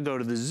we're gonna go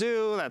to the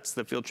zoo. That's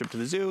the field trip to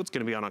the zoo. It's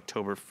gonna be on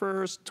October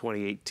 1st,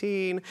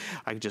 2018.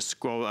 I can just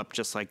scroll up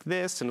just like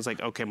this, and it's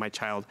like, okay, my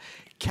child,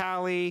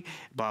 Callie,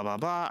 blah, blah,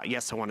 blah.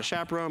 Yes, I want a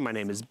chaperone. My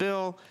name is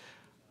Bill.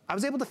 I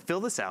was able to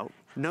fill this out,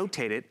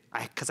 notate it,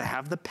 because I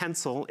have the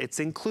pencil, it's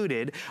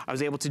included. I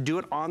was able to do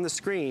it on the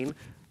screen.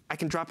 I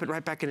can drop it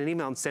right back in an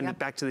email and send it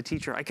back to the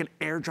teacher. I can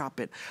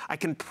airdrop it. I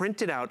can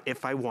print it out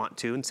if I want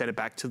to and send it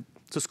back to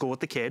school with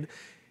the kid.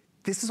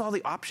 This is all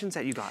the options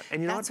that you got.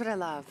 And you know That's what I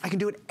love. I can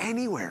do it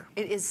anywhere.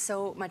 It is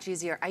so much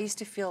easier. I used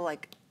to feel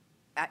like,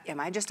 am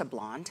I just a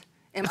blonde?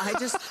 Am I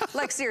just,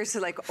 like seriously,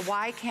 like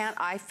why can't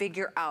I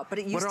figure out? But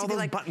it used to be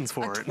like buttons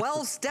for a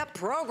 12-step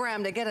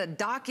program to get a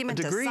document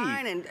to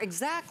sign, and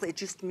exactly, it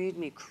just made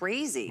me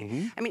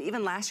crazy. I mean,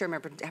 even last year I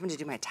remember having to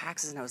do my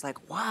taxes and I was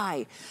like,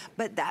 why?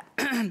 But that,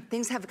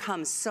 things have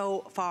come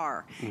so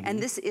far. And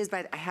this is,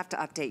 I have to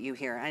update you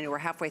here. I know we're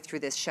halfway through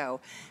this show.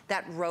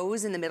 That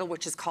rose in the middle,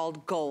 which is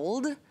called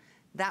gold,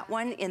 that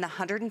one in the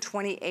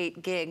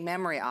 128 gig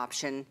memory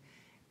option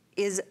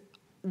is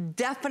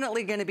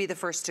definitely gonna be the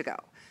first to go.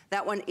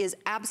 That one is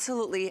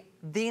absolutely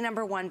the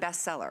 #1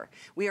 bestseller.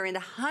 We are in the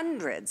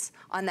hundreds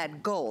on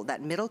that gold,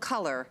 that middle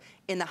color,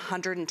 in the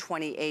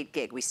 128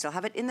 gig. We still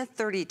have it in the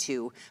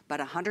 32, but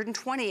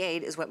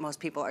 128 is what most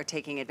people are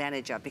taking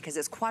advantage of because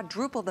it's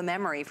quadruple the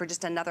memory for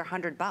just another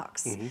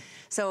 $100.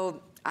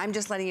 So I'm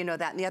just letting you know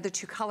that. And the other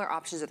two color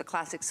options are the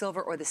classic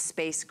silver or the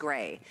space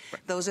gray.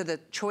 Those are the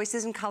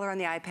choices in color on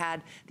the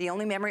iPad. The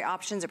only memory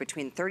options are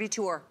between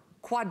 32 or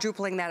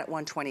quadrupling that at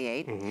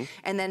 128.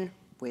 And then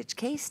which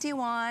case do you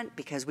want?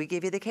 Because we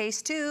give you the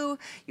case too.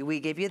 We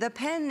give you the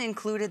pen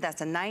included.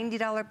 That's a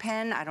 $90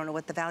 pen. I don't know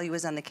what the value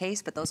is on the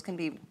case, but those can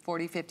be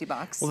 40, 50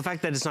 bucks. Well, the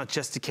fact that it's not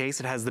just a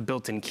case, it has the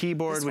built-in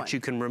keyboard, which you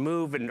can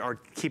remove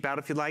or keep out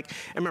if you'd like.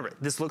 And remember,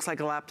 this looks like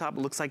a laptop. It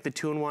looks like the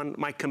 2-in-1.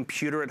 My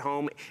computer at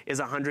home is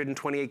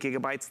 128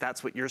 gigabytes.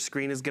 That's what your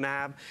screen is gonna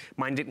have.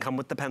 Mine didn't come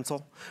with the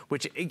pencil,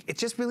 which it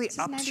just really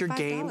ups your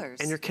game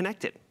and you're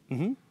connected.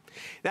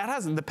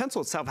 The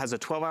pencil itself has a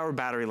 12-hour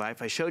battery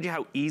life. I showed you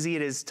how easy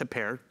it is to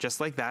pair, just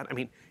like that. I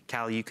mean,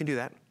 Callie, you can do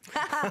that.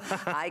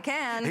 I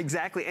can.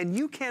 Exactly, and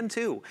you can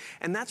too.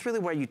 And that's really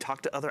why you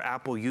talk to other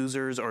Apple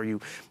users or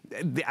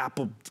the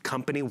Apple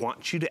company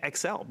wants you to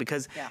excel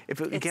because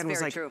if it again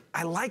was like,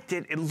 I liked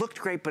it, it looked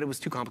great, but it was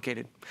too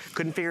complicated.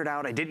 Couldn't figure it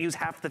out, I didn't use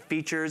half the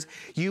features.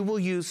 You will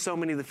use so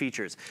many of the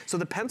features. So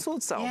the pencil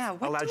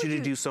itself allows you to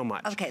do so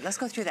much. Okay, let's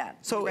go through that.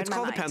 So it's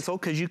called a pencil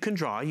because you can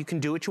draw, you can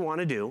do what you want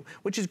to do,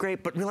 which is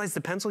great, but realize the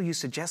pencil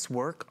used to just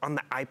work on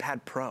the iPad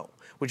Pro,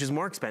 which is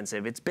more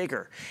expensive, it's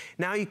bigger.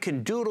 Now you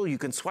can doodle, you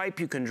can swipe,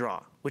 you can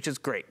draw, which is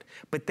great.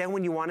 But then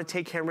when you want to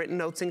take handwritten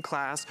notes in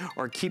class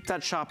or keep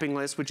that shopping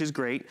list, which is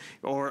great,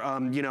 or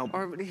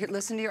or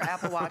listen to your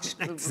Apple Watch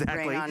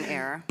ring on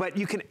air. But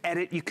you can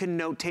edit, you can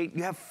notate,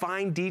 you have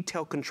fine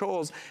detail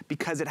controls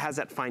because it has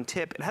that fine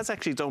tip. It has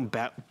actually its own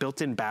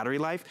built-in battery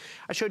life.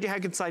 I showed you how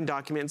you can sign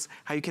documents,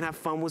 how you can have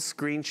fun with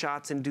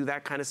screenshots and do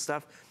that kind of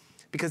stuff,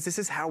 because this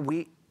is how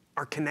we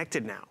are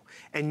connected now,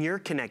 and you're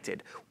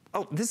connected.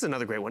 Oh, this is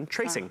another great one,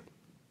 tracing.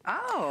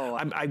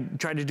 I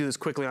tried to do this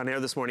quickly on air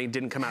this morning. It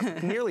didn't come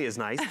out nearly as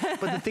nice.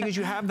 But the thing is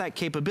you have that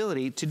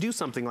capability to do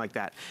something like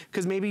that.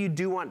 Because maybe you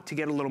do want to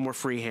get a little more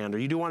freehand or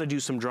you do want to do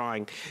some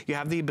drawing. You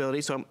have the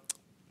ability. So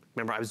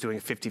remember, I was doing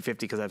 50-50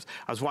 because I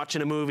was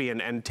watching a movie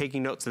and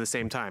taking notes at the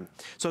same time.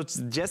 So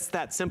it's just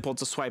that simple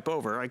to swipe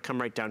over. I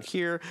come right down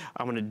here.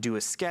 I'm going to do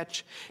a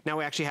sketch. Now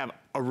we actually have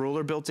a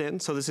ruler built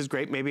in. So this is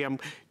great. Maybe I'm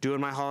doing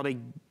my holiday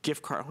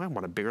gift card. Oh, I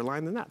want a bigger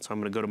line than that. So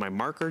I'm going to go to my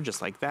marker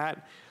just like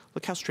that.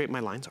 Look how straight my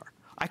lines are.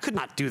 I could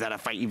not do that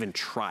if I even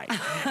tried.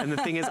 And the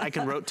thing is, I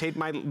can rotate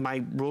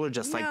my ruler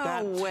just like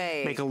that. No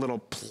way. Make a little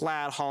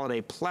plaid,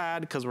 holiday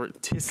plaid, because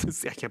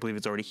I can't believe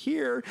it's already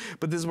here,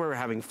 but this is where we're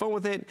having fun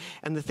with it.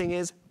 And the thing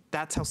is,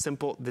 that's how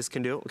simple this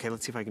can do. Okay,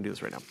 let's see if I can do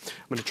this right now.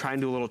 I'm gonna try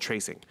and do a little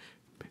tracing.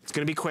 It's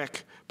gonna be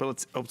quick, but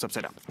oh, it's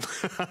upside down.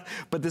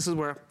 But this is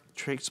where I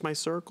trace my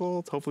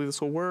circle. Hopefully this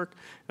will work.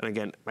 And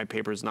again, my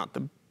paper is not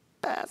the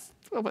best.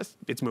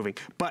 It's moving,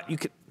 but you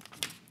can,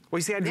 well,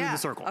 you see, I drew the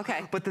circle.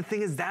 Okay. But the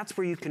thing is, that's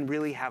where you can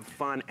really have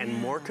fun and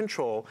more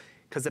control,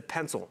 because the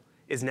pencil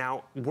is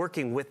now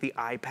working with the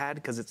iPad,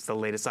 because it's the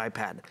latest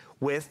iPad,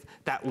 with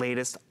that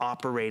latest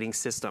operating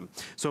system.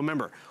 So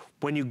remember,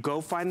 when you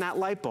go find that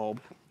light bulb,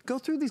 go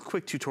through these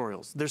quick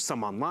tutorials. There's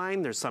some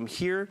online, there's some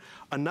here.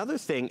 Another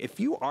thing, if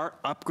you are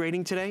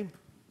upgrading today,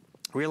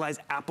 realize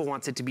Apple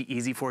wants it to be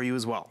easy for you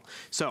as well.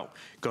 So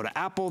go to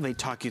Apple, they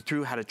talk you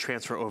through how to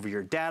transfer over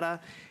your data.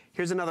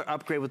 Here's another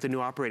upgrade with the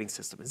new operating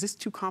system. Is this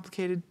too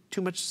complicated?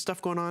 Too much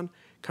stuff going on?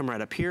 Come right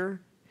up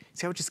here.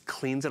 See how it just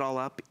cleans it all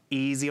up?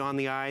 Easy on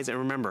the eyes. And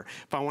remember,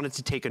 if I wanted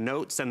to take a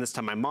note, send this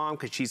to my mom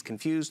because she's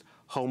confused,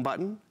 home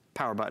button,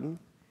 power button,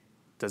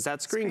 does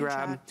that screen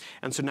grab.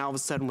 And so now all of a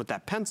sudden with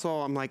that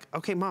pencil, I'm like,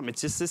 okay, Mom,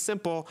 it's just this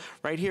simple.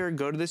 Right here,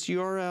 go to this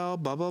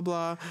URL, blah, blah,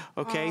 blah.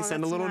 Okay,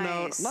 send a little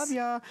note, love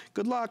ya,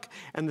 good luck.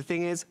 And the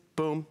thing is,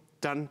 boom,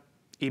 done,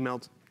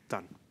 emailed,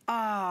 done.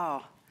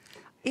 Oh.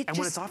 And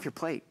when it's off your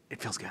plate,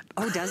 it feels good.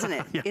 Oh, doesn't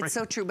it? Yeah, it's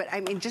so true. But I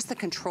mean, just the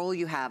control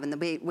you have and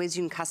the ways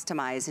you can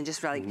customize and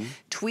just like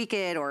tweak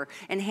it or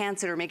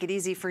enhance it or make it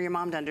easy for your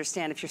mom to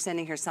understand if you're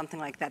sending her something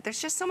like that.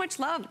 There's just so much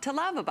love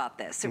about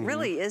this. It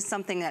really is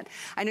something that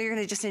I know you're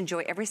going to just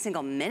enjoy every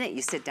single minute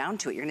you sit down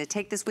to it. You're going to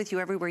take this with you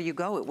everywhere you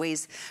go. It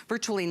weighs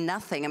virtually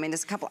nothing. I mean,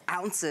 it's a couple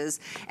ounces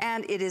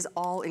and it is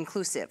all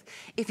inclusive.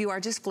 If you are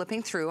just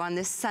flipping through on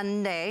this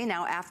Sunday,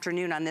 now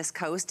afternoon on this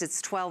coast,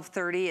 it's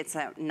 12:30. It's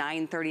at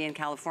 9:30 in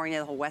California,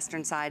 the whole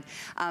western side.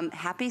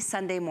 Happy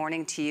Sunday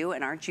morning to you,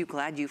 and aren't you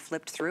glad you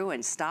flipped through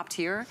and stopped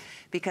here?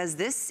 Because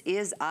this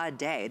is a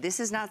day. This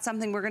is not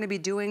something we're going to be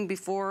doing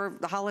before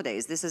the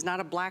holidays. This is not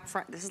a Black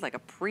Friday. This is like a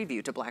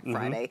preview to Black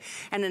Friday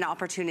and an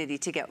opportunity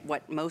to get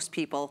what most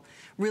people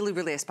really,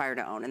 really aspire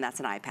to own, and that's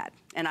an iPad.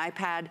 An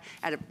iPad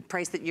at a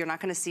price that you're not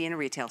going to see in a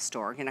retail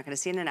store. You're not going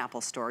to see in an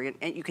Apple store.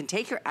 And you can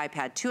take your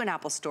iPad to an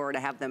Apple store to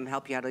have them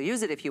help you how to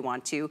use it if you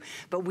want to,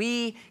 but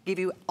we give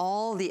you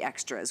all the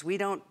extras. We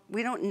don't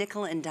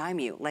nickel and dime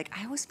you. Like,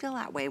 I always feel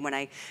that way when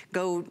I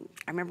go,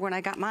 I remember when I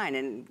got mine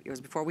and it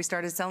was before we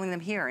started selling them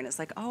here and it's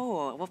like,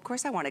 oh, well, of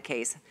course I want a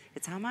case.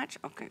 It's how much?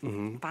 Okay,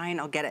 fine,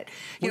 I'll get it.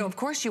 You know, of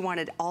course you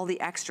wanted all the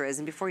extras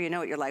and before you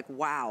know it, you're like,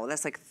 wow,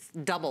 that's like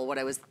double what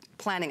I was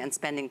planning on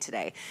spending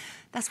today.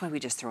 That's why we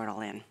just throw it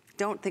all in.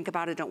 Don't think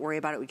about it, don't worry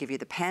about it. We give you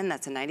the pen,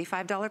 that's a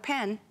 $95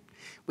 pen.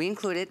 We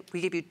include it.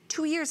 We give you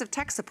 2 years of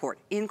tech support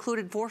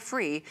included for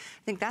free. I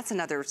think that's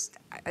another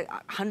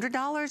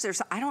 $100 or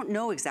so. I don't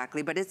know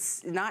exactly, but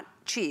it's not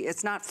cheap.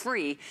 It's not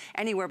free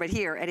anywhere but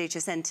here at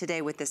HSN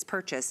today with this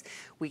purchase.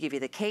 We give you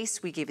the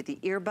case. We give you the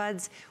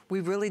earbuds.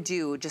 We really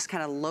do just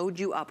kind of load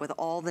you up with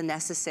all the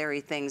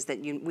necessary things that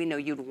we know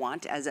you'd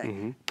want as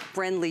a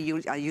friendly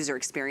user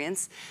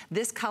experience.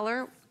 This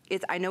color,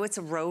 I know it's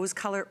a rose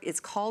color. It's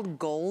called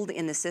gold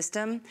in the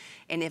system.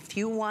 And if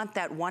you want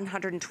that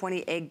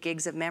 128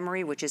 gigs of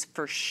memory, which is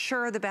for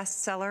sure the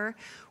best seller,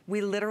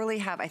 we literally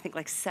have, I think,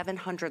 like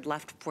 700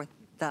 left for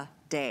the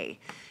day.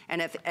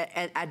 And if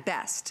at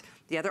best,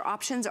 the other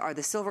options are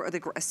the silver or the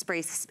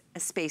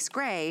space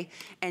gray.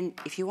 And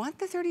if you want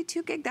the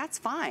 32 gig, that's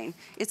fine.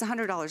 It's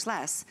 $100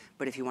 less.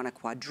 But if you want to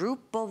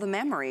quadruple the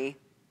memory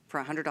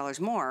for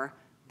 $100 more,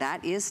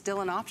 that is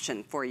still an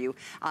option for you.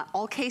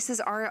 All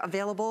cases are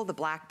available, the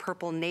black,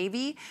 purple,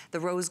 navy, the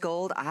rose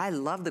gold. I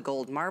love the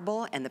gold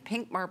marble and the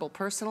pink marble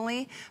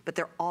personally, but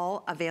they're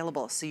all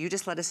available. So you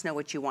just let us know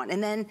what you want.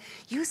 And then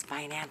use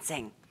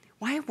financing.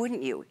 Why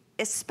wouldn't you?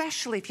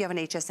 Especially if you have an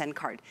HSN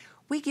card.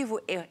 We give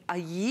you a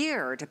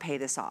year to pay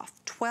this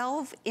off,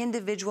 12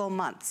 individual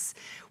months.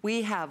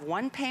 We have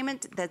one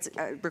payment that's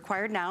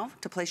required now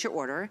to place your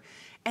order,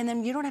 and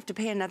then you don't have to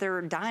pay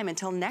another dime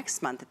until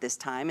next month at this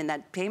time, and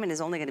that payment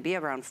is only gonna be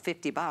around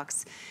 50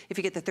 bucks. If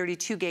you get the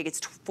 32 gig, it's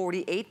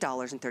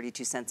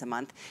 $48.32 a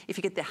month. If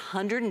you get the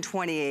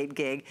 128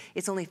 gig,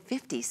 it's only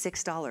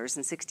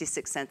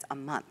 $56.66 a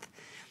month.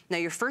 Now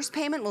your first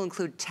payment will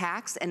include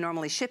tax and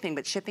normally shipping,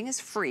 but shipping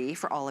is free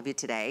for all of you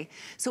today.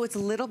 So it's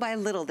little by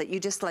little that you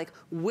just like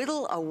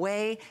whittle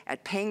away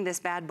at paying this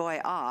bad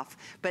boy off,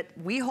 but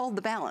we hold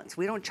the balance.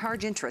 We don't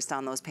charge interest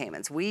on those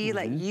payments. We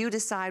let you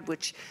decide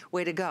which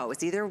way to go.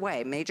 It's either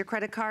way, major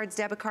credit cards,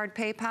 debit card,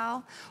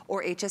 PayPal,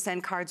 or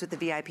HSN cards with the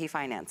VIP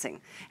financing.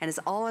 And it's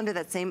all under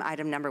that same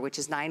item number, which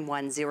is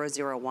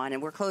 91001,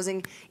 and we're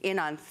closing in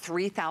on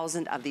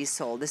 3,000 of these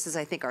sold. This is,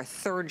 I think, our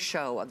third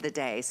show of the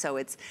day, so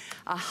it's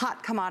a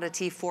hot commodity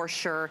for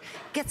sure.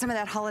 Get some of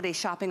that holiday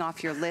shopping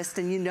off your list,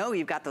 and you know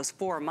you've got those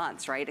 4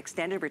 months, right?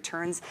 Extended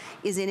returns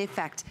is in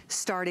effect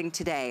starting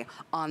today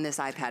on this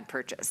iPad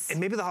purchase. And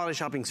maybe the holiday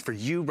shopping's for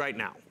you right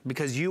now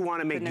because you want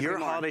to make your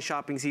holiday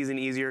shopping season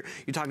easier.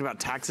 You talked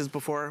about taxes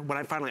before. When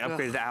I finally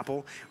upgraded to Apple,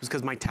 it was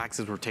because my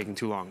taxes were taking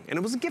too long. And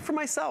it was a gift for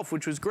myself,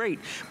 which was great.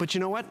 But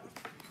you know what?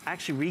 I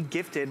actually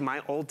re-gifted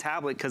my old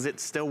tablet because it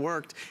still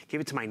worked.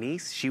 Gave it to my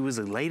niece. She was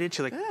elated.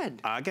 She's like,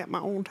 good. I got my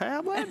own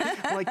tablet?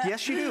 I'm like,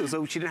 yes, you do.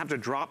 So she didn't have to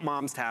drop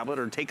mom's tablet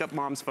or take up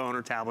mom's phone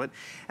or tablet.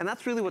 And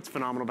that's really what's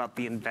phenomenal about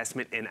the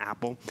investment in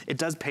Apple. It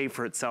does pay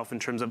for itself in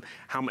terms of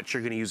how much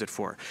you're going to use it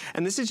for.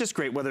 And this is just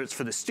great, whether it's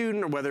for the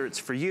student or whether it's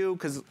for you,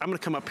 because I'm going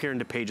to come up here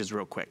into Pages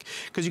real quick.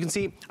 Because you can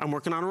see I'm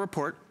working on a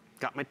report.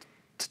 Got my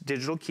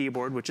digital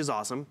keyboard, which is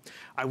awesome.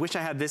 I wish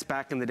I had this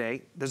back in the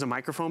day. There's a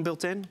microphone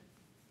built in.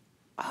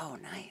 Oh,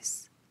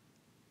 nice.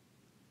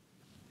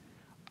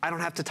 I don't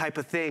have to type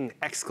a thing,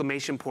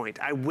 exclamation point.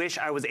 I wish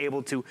I was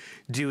able to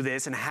do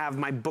this and have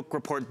my book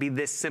report be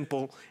this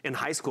simple in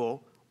high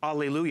school.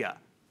 Alleluia.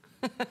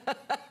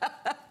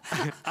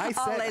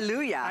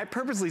 Hallelujah. I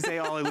purposely say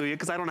hallelujah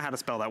because I don't know how to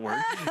spell that word.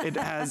 It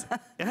has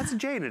a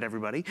J in it,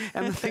 everybody.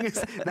 And the thing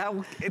is, that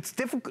it's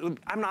difficult.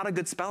 I'm not a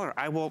good speller,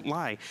 I won't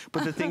lie.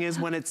 But the thing is,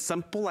 when it's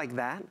simple like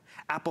that,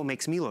 Apple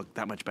makes me look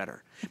that much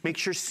better.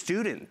 Makes your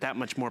student that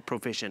much more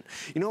proficient.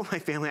 You know what my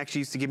family actually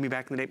used to give me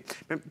back in the day?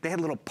 Remember, they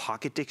had little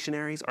pocket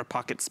dictionaries or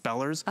pocket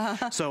spellers.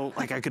 So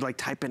like I could like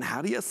type in,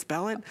 how do you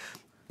spell it?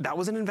 That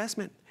was an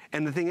investment.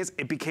 And the thing is,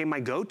 it became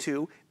my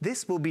go-to.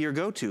 This will be your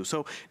go-to.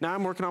 So now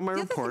I'm working on my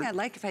report. The other thing I'd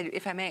like,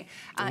 if I may,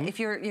 if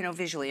you're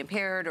visually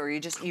impaired or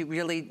you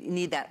really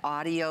need that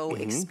audio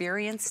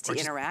experience to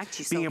interact,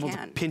 you being able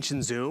to pinch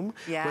and zoom.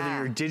 Yeah. Whether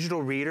you're a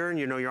digital reader and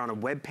you're on a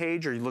web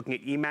page or you're looking at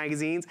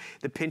e-magazines,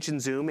 the pinch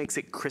and zoom makes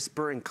it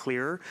crisper and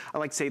clearer. I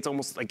like to say it's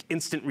almost like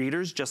instant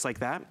readers, just like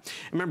that.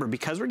 And remember,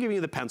 because we're giving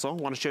you the pencil, I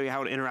want to show you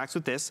how it interacts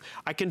with this.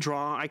 I can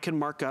draw, I can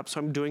mark up, so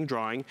I'm doing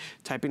drawing.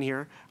 Type in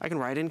here, I can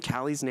write in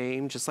Callie's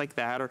name, just like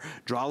that, or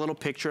draw a little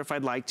picture if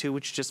I'd like to,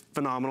 which is just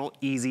phenomenal,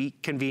 easy,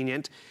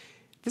 convenient.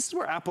 This is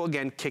where Apple,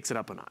 again, kicks it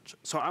up a notch.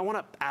 So I want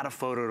to add a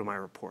photo to my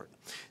report.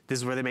 This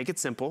is where they make it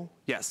simple.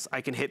 Yes,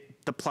 I can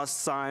hit the plus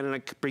sign and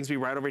it brings me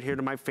right over here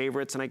to my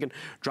favorites, and I can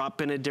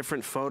drop in a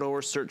different photo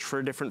or search for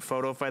a different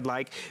photo if I'd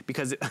like,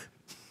 because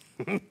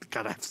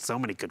God, I have so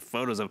many good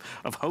photos of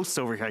hosts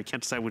over here. I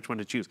can't decide which one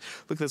to choose.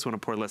 Look at this one of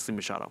poor Leslie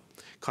Machado.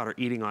 Caught her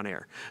eating on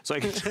air. So I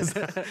can just,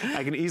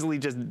 I can easily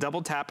just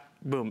double tap,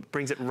 boom,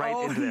 brings it right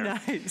into there.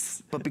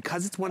 Nice. But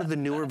because it's one of the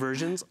newer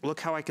versions,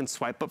 look how I can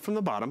swipe up from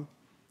the bottom,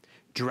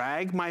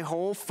 drag my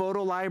whole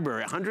photo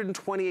library,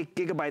 128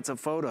 gigabytes of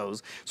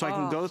photos, so I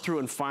can go through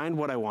and find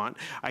what I want.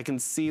 I can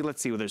see,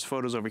 let's see, there's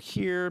photos over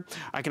here.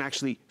 I can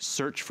actually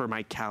search for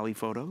my Callie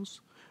photos.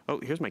 Oh,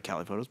 here's my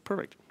Callie photos,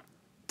 perfect.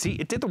 See,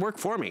 it did the work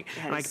for me.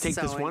 And I can take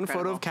this one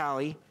photo of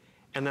Callie,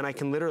 and then I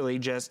can literally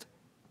just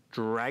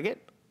drag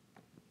it,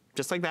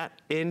 just like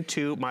that,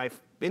 into my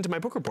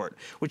book report,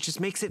 which just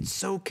makes it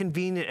so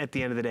convenient at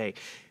the end of the day.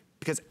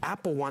 Because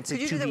Apple wants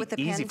it to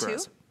be easy for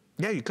us.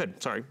 Yeah, you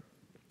could, sorry.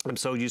 I'm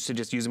so used to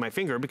just using my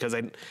finger because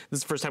this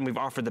is the first time we've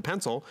offered the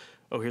pencil.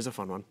 Oh, here's a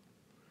fun one.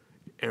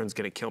 Aaron's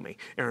gonna kill me.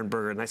 Aaron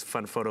Berger, nice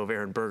fun photo of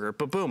Aaron Berger.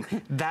 But boom,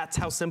 that's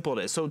how simple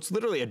it is. So it's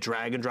literally a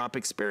drag and drop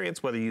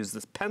experience, whether you use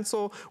this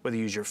pencil, whether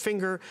you use your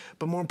finger,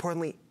 but more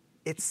importantly,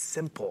 it's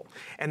simple.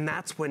 And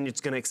that's when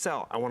it's gonna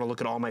excel. I wanna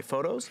look at all my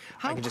photos.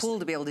 How cool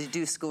to be able to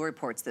do school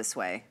reports this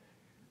way.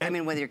 I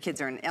mean, whether your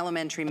kids are in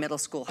elementary, middle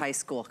school, high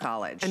school,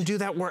 college. And do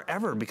that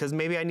wherever, because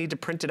maybe I need to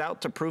print it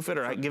out to proof it,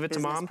 or I give it to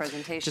mom.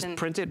 Presentation. Just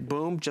print it,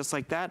 boom, just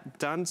like that,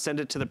 done, send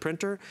it to the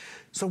printer.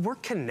 So we're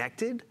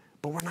connected,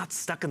 but we're not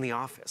stuck in the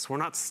office. We're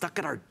not stuck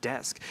at our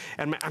desk.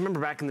 And I remember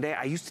back in the day,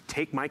 I used to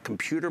take my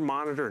computer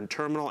monitor and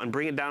terminal and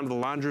bring it down to the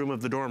laundry room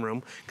of the dorm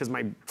room because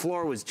my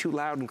floor was too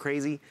loud and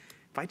crazy.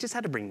 If I just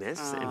had to bring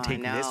this and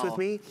take this with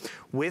me,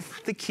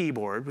 with the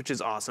keyboard, which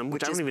is awesome,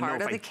 which I don't even know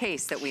if I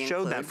case that we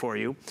showed that for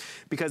you,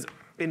 because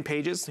in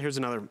Pages, here's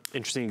another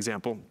interesting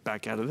example,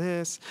 back out of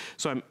this.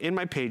 So I'm in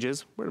my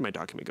Pages, where did my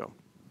document go?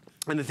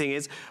 And the thing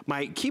is,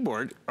 my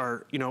keyboard,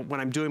 or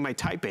when I'm doing my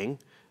typing,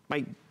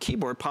 my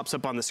keyboard pops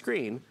up on the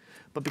screen,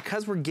 but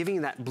because we're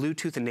giving that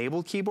Bluetooth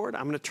enabled keyboard,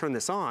 I'm gonna turn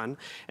this on,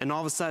 and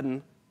all of a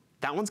sudden,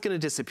 that one's gonna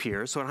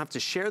disappear, so I don't have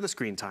to share the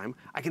screen time.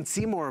 I can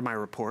see more of my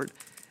report,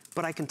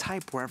 but I can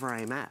type wherever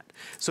I am at.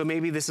 So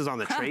maybe this is on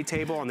the tray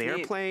table on the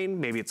airplane,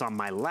 maybe it's on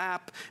my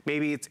lap,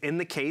 maybe it's in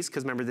the case,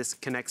 because remember this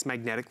connects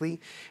magnetically,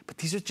 but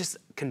these are just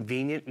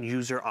convenient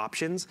user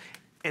options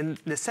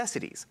and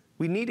necessities.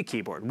 We need a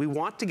keyboard. We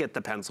want to get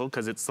the pencil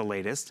because it's the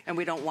latest. And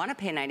we don't want to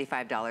pay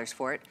 $95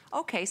 for it.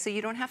 Okay, so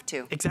you don't have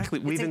to. Exactly,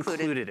 we've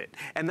included it.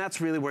 And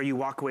that's really where you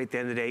walk away at the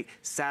end of the day,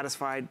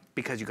 satisfied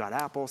because you got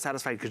Apple,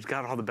 satisfied because you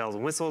got all the bells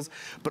and whistles,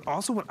 but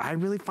also what I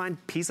really find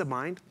peace of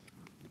mind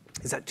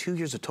is that 2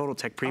 years of Total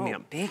Tech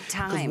Premium. Oh, big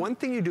time. Because one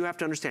thing you do have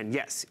to understand,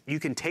 yes, you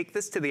can take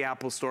this to the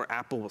Apple store,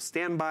 Apple will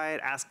stand by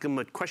it, ask them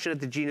a question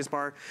at the Genius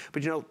Bar,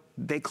 but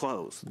they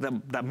close.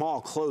 That mall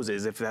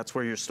closes if that's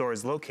where your store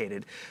is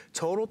located.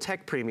 Total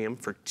Tech Premium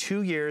for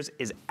 2 years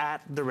is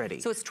at the ready.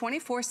 So it's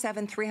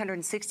 24/7,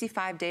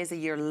 365 days a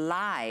year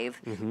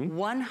live,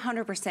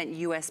 100%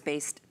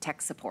 US-based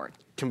tech support.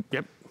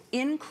 Yep.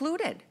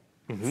 Included,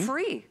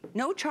 free,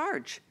 no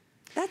charge.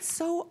 That's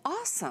so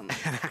awesome.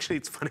 And actually,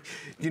 it's funny.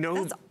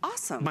 That's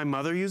awesome. My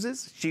mother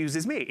uses? She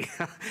uses me.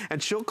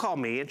 And she'll call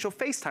me and she'll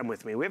FaceTime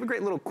with me. We have a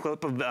great little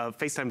clip of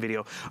FaceTime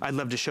video I'd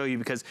love to show you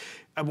because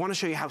I want to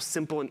show you how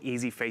simple and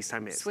easy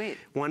FaceTime is. Sweet.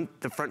 One,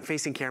 the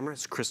front-facing camera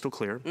is crystal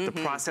clear. The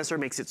processor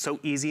makes it so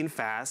easy and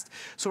fast.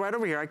 So right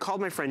over here, I called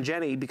my friend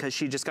Jenny because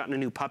she'd just gotten a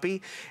new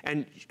puppy.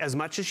 And as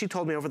much as she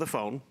told me over the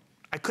phone,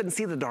 I couldn't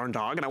see the darn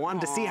dog, and I wanted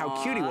to see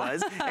how cute he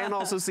was and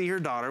also see her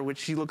daughter, which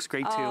she looks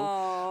great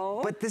too.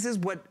 But this is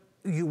what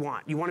you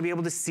want. You want to be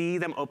able to see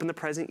them open the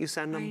present you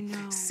send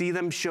them, see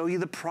them show you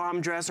the prom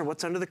dress or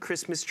what's under the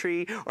Christmas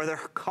tree or their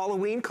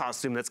Halloween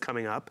costume that's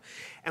coming up.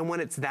 And when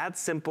it's that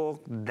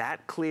simple,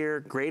 that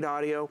clear, great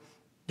audio,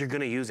 you're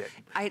gonna use it.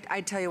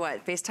 I tell you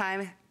what,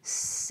 FaceTime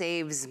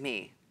saves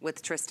me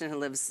with Tristan, who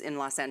lives in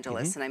Los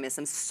Angeles, and I miss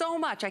him so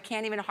much, I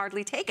can't even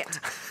hardly take it.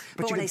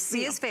 But when I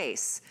see his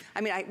face,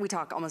 I mean, we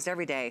talk almost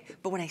every day,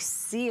 but when I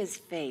see his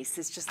face,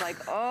 it's just like,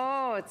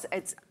 oh,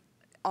 it's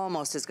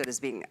almost as good as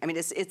being, I mean,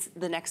 it's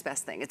the next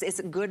best thing. It's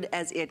as good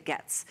as it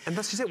gets. And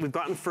that's just it, we've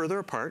gotten further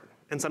apart,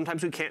 and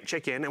sometimes we can't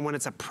check in, and when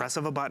it's a press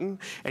of a button,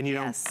 and you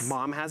know,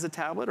 mom has a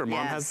tablet, or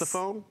mom has the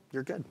phone,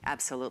 you're good.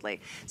 Absolutely.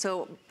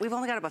 So we've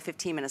only got about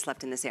 15 minutes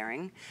left in this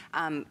airing.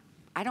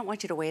 I don't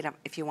want you to wait up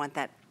if you want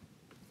that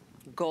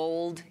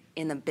gold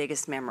in the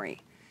biggest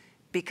memory,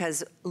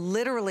 because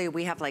literally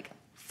we have like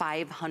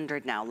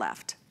 500 now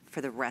left for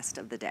the rest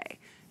of the day.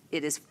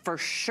 It is for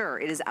sure,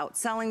 it is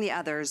outselling the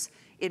others.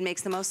 It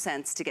makes the most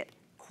sense to get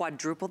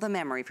quadruple the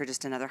memory for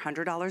just another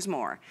 $100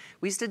 more.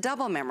 We used to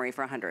double memory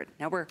for 100.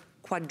 Now we're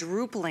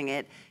quadrupling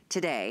it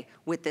today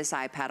with this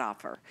iPad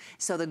offer.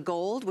 So the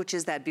gold, which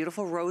is that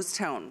beautiful rose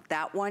tone,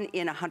 that one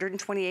in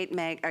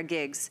 128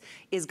 gigs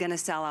is gonna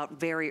sell out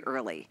very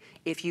early.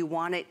 If you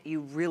want it,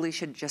 you really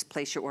should just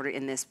place your order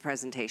in this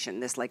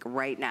presentation, this like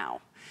right now.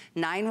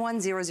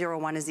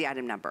 91001 is the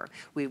item number.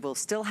 We will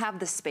still have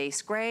the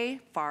space gray,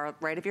 far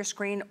right of your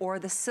screen, or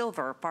the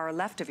silver, far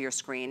left of your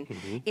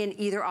screen, in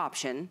either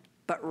option.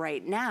 But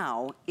right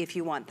now, if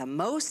you want the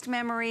most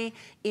memory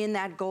in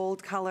that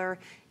gold color,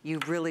 you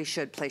really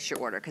should place your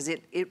order, because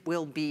it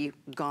will be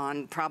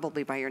gone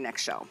probably by your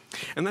next show.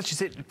 And that's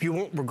just it, you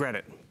won't regret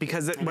it,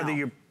 because whether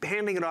you're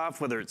handing it off,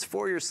 whether it's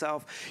for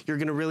yourself, you're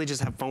gonna really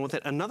just have fun with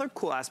it. Another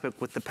cool aspect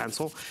with the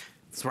pencil,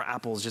 it's where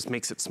Apple just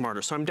makes it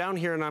smarter. So I'm down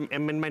here and I'm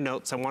in my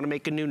notes. I wanna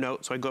make a new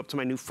note, so I go up to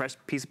my new fresh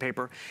piece of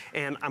paper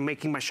and I'm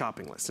making my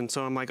shopping list. And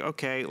so I'm like,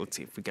 okay, let's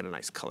see if we get a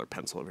nice color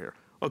pencil over here.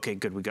 Okay,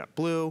 good, we got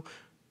blue.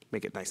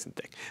 Make it nice and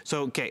thick.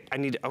 So, okay, I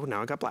need, oh,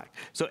 now I got black.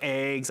 So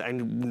eggs, I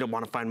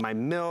wanna find my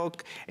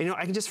milk, and you know,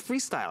 I can just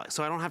freestyle it.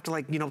 So I don't have to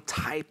like, you know,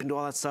 type and do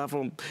all that stuff.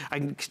 I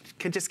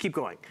can just keep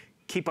going.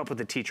 Keep up with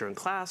the teacher in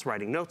class,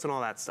 writing notes and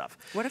all that stuff.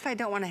 What if I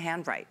don't wanna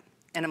handwrite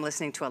and I'm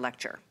listening to a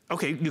lecture?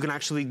 Okay, you can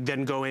actually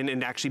then go in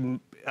and actually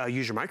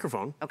use your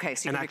microphone. Okay,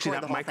 so you and can actually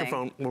record the whole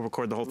microphone will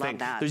record the whole Love thing.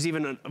 That. There's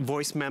even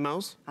voice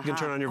memos. You can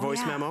turn on your voice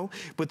memo.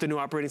 With the new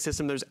operating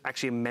system, there's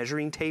actually a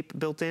measuring tape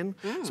built in.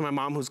 So my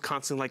mom, who's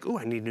constantly like, ooh,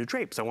 I need new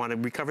drapes. I want to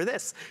recover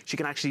this. She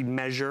can actually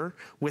measure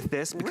with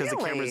this because the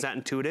camera is that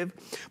intuitive.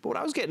 But what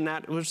I was getting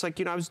at was like,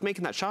 you know, I was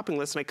making that shopping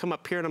list and I come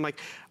up here and I'm like,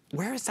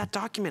 where is that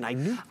document? I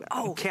knew,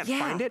 I can't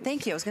find it.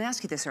 Thank you, I was gonna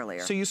ask you this earlier.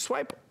 So you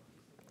swipe,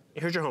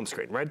 here's your home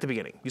screen, right at the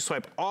beginning. You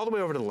swipe all the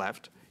way over to the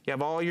left. You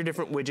have all your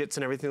different widgets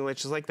and everything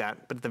just like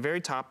that, but at the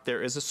very top,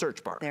 there is a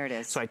search bar. There it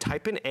is. So I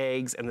type in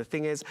eggs, and the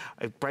thing is,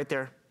 right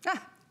there,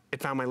 it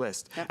found my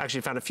list. Actually,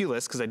 it found a few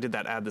lists, because I did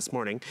that ad this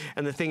morning,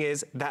 and the thing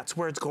is, that's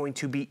where it's going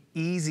to be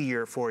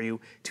easier for you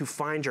to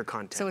find your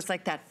content. So it's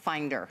like that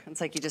finder.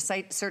 It's like you just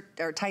search,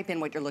 or type in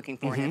what you're looking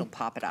for, and it'll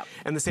pop it up.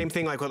 And the same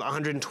thing, like with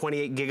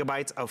 128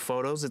 gigabytes of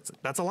photos,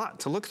 that's a lot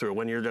to look through.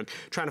 When you're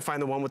trying to find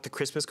the one with the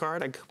Christmas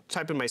card, I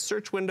type in my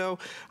search window,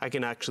 I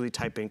can actually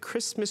type in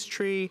Christmas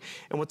tree,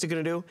 and what's it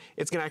gonna do?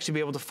 It's gonna actually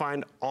be able to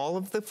find all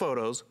of the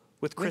photos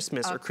with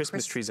Christmas or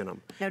Christmas trees in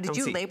them. Now, did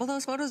you label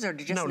those photos, or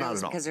did you just know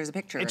because there's a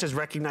picture? It just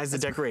recognized the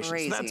decorations.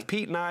 Crazy. So that's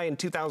Pete and I in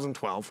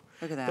 2012.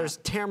 Look at that. There's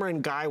Tamara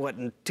and Guy,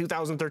 in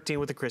 2013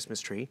 with the Christmas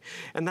tree.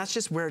 And that's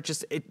just where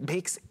it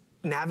makes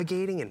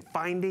navigating and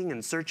finding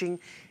and searching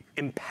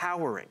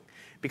empowering,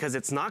 because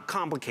it's not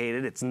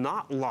complicated, it's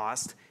not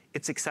lost,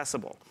 it's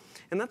accessible.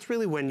 And that's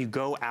really when you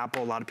go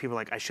Apple, a lot of people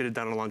are like, I should have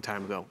done it a long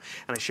time ago.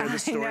 And I shared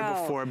this story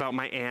before about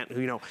my aunt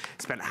who, you know,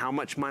 spent how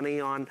much money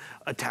on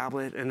a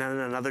tablet and then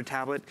another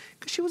tablet.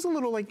 Because she was a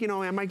little like, you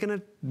know, am I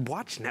gonna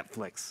watch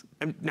Netflix?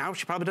 And now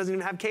she probably doesn't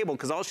even have cable,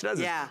 because all she does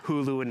is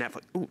Hulu and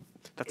Netflix. Ooh,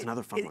 that's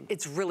another fun one.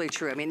 It's really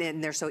true. I mean,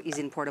 and they're so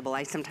easy and portable.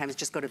 I sometimes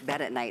just go to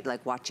bed at night,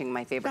 like watching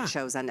my favorite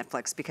shows on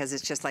Netflix, because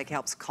it's just like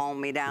helps calm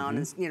me down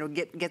and, you know,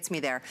 gets me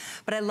there.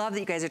 But I love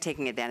that you guys are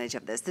taking advantage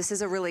of this. This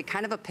is a really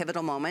kind of a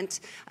pivotal moment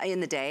in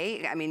the day.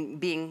 I mean,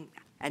 being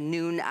a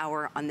noon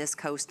hour on this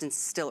coast and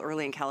still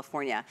early in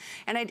California.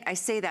 And I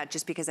say that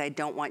just because I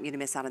don't want you to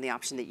miss out on the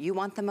option that you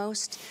want the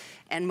most.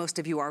 And most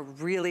of you are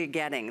really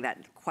getting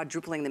that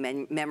quadrupling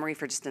the memory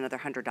for just another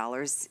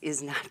 $100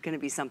 is not gonna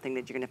be something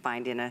that you're gonna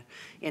find in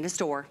a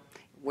store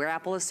where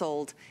Apple is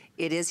sold.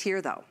 It is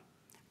here though.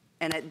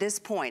 And at this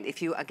point,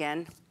 if you,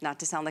 again, not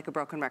to sound like a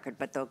broken record,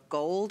 but the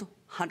gold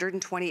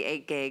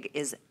 128 gig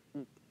is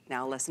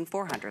now less than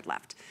 400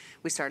 left.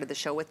 We started the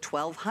show with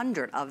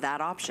 1,200 of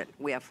that option.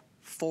 We have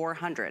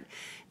 400.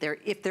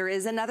 If there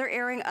is another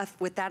airing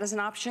with that as an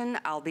option,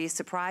 I'll be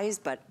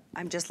surprised, but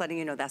I'm just letting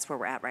you know that's where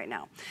we're at right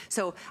now.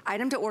 So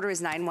item to order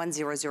is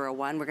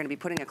 91001. We're gonna be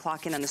putting a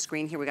clock in on the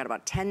screen here. We got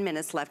about 10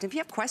 minutes left. If you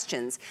have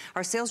questions,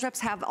 our sales reps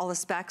have all the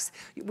specs.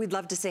 We'd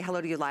love to say hello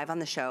to you live on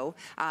the show.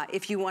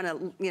 If you wanna,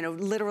 you know,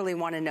 literally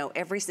wanna know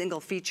every single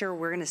feature,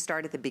 we're gonna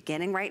start at the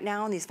beginning right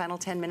now in these final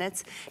 10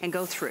 minutes and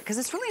go through it. Because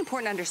it's really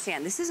important to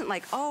understand, this isn't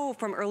like, oh,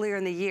 from earlier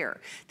in the year.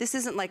 This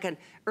isn't like an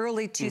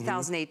early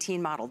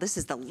 2018 model. This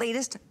is the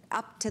latest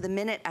up to the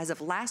minute. As of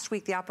last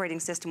week, the operating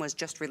system was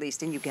just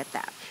released, and you get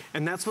that.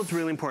 And that's what what's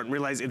really important.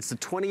 Realize it's the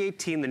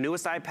 2018, the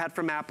newest iPad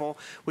from Apple,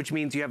 which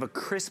means you have a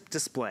crisp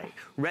display.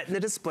 Retina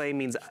display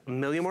means a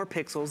million more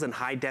pixels than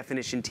high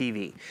definition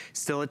TV.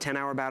 Still a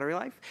 10-hour battery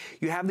life.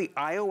 You have the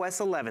iOS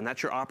 11,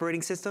 that's your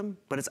operating system,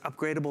 but it's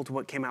upgradable to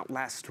what came out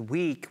last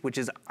week, which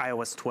is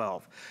iOS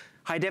 12.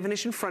 High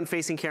definition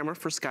front-facing camera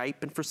for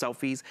Skype and for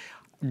selfies.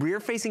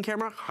 Rear-facing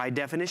camera, high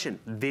definition,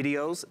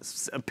 videos,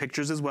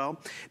 pictures as well.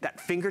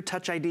 That finger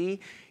touch ID,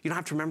 you don't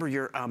have to remember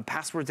your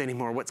passwords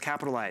anymore, what's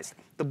capitalized.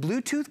 The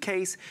Bluetooth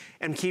case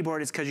and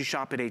keyboard is because you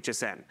shop at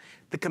HSN.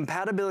 The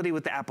compatibility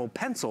with the Apple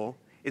Pencil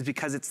is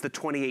because it's the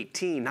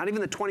 2018. Not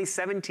even the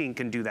 2017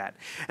 can do that.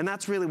 And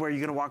that's really where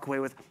you're gonna walk away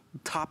with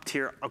top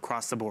tier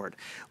across the board.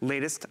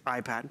 Latest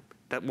iPad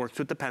that works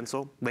with the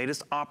Pencil,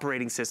 latest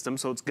operating system,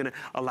 so it's gonna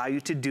allow you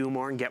to do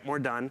more and get more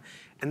done.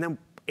 And then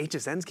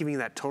HSN's giving you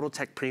that Total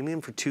Tech Premium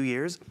for 2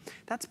 years.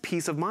 That's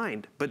peace of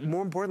mind. But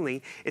more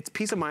importantly, it's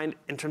peace of mind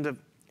in terms of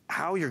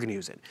how you're gonna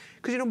use it.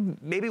 Because you know,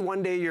 maybe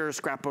one day you're a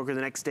scrapbooker,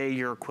 the next day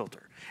you're a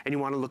quilter, and you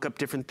wanna look up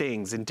different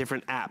things and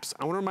different apps.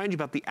 I wanna remind you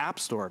about the App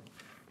Store.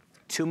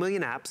 2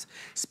 million apps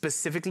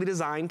specifically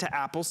designed to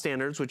Apple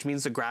standards, which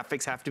means the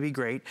graphics have to be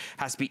great,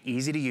 has to be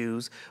easy to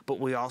use, but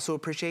we also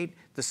appreciate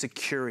the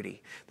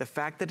security. The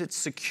fact that it's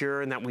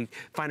secure and that we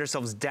find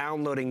ourselves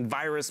downloading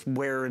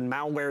virusware and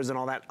malwares and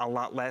all that a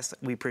lot less,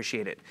 we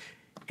appreciate it.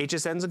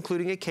 HSN's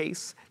including a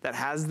case that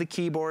has the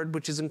keyboard,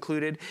 which is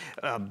included,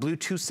 a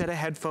Bluetooth set of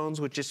headphones,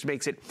 which just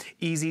makes it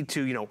easy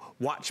to, you know,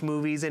 watch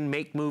movies and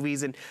make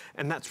movies, and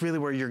that's really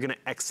where you're gonna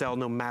excel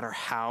no matter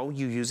how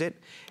you use it.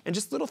 And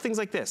just little things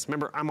like this.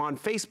 Remember, I'm on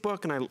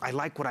Facebook and I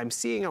like what I'm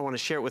seeing, I wanna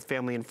share it with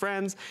family and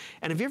friends.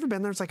 And have you ever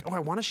been there, it's like, oh, I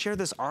wanna share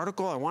this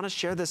article, I wanna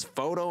share this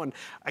photo, and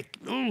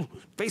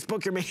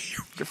Facebook,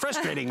 you're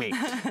frustrating me.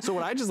 So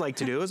what I just like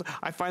to do is,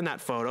 I find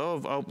that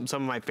photo of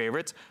some of my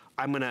favorites,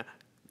 I'm gonna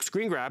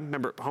screen grab,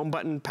 remember, home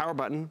button, power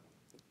button,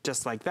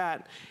 just like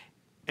that,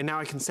 and now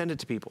I can send it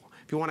to people.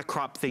 If you want to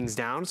crop things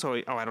down,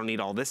 so, oh, I don't need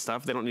all this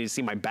stuff, they don't need to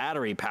see my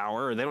battery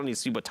power, or they don't need to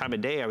see what time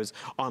of day I was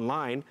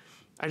online,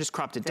 I just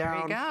cropped it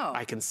down. There you go.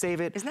 I can save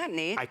it. Isn't that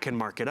neat? I can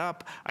mark it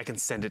up, I can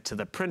send it to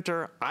the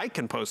printer, I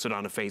can post it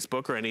on a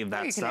Facebook or any of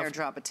that stuff. You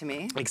can airdrop it to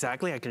me.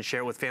 Exactly, I can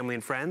share it with family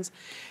and friends.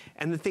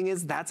 And the thing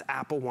is, that's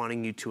Apple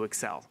wanting you to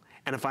excel.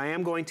 And if I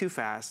am going too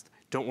fast,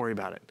 don't worry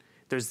about it.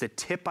 There's the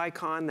tip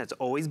icon that's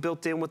always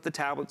built in with the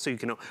tablet, so you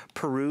can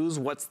peruse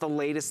what's the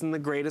latest and the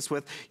greatest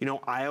with, you know,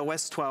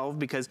 iOS 12,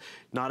 because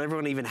not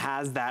everyone even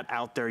has that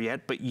out there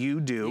yet, but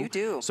you do. You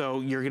do. So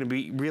you're gonna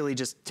be really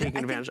just taking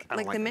advantage. I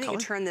think, like the minute you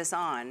turn this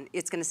on,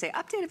 it's gonna say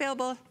update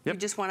available. Yep. You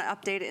just wanna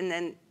update it, and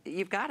then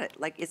you've got it.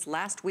 Like, it's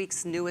last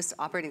week's newest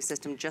operating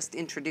system just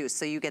introduced,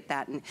 so you get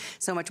that and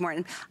so much more.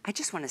 And I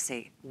just wanna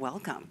say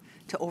welcome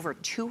to over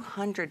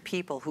 200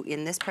 people who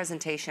in this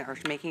presentation are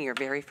making your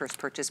very first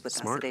purchase with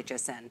us at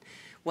HSN.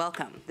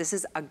 Welcome. This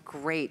is a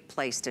great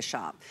place to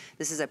shop.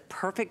 This is a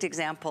perfect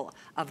example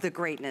of the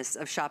greatness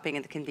of shopping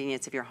and the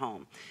convenience of your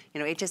home. You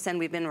know, HSN,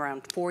 we've been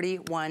around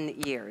 41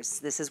 years.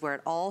 This is where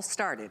it all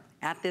started,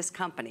 at this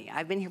company.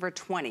 I've been here for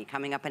 20,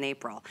 coming up in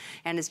April.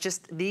 And it's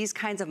just these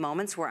kinds of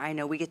moments where I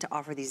know we get to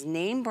offer these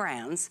name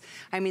brands,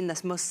 I mean, the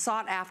most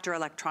sought after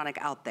electronic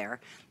out there,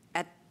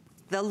 at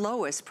the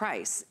lowest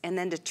price, and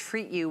then to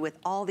treat you with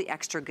all the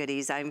extra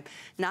goodies. I'm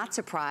not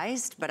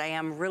surprised, but I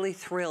am really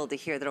thrilled to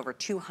hear that over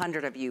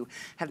 200 of you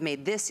have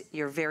made this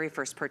your very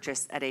first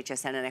purchase at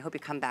HSN, and I hope you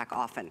come back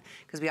often,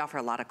 because we offer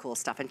a lot of cool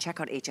stuff. And check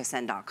out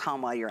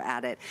hsn.com while you're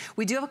at it.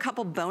 We do have a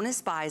couple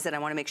bonus buys that I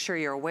wanna make sure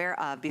you're aware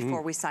of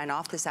before we sign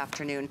off this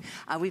afternoon.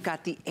 We've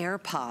got the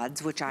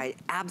AirPods, which I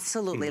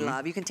absolutely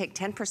love. You can take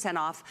 10%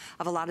 off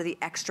of a lot of the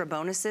extra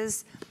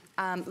bonuses.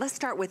 Let's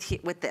start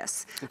with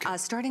this. Okay.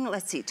 Starting,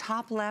 let's see,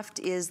 top left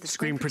is the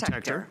screen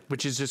protector,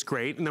 which is just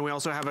great. And then we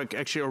also have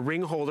actually a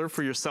ring holder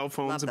for your cell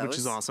phones, which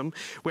is awesome.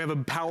 We have a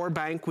power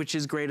bank, which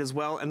is great as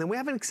well. And then we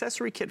have an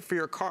accessory kit for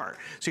your car.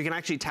 So you can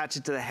actually attach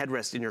it to the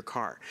headrest in your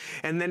car.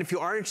 And then if you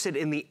are interested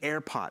in the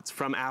AirPods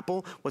from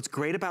Apple, what's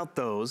great about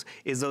those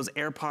is those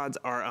AirPods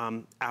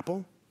are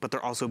Apple, but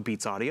they're also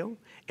Beats Audio,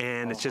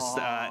 and it's just,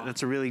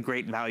 that's a really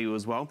great value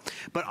as well.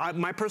 But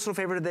my personal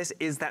favorite of this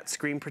is that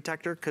screen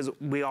protector, because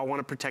we all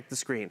wanna protect the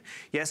screen.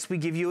 Yes, we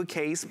give you a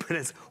case, but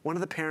as one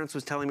of the parents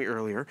was telling me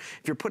earlier,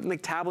 if you're putting the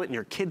tablet in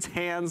your kids'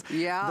 hands,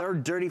 their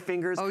dirty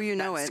fingers,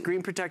 that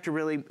screen protector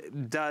really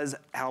does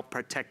help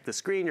protect the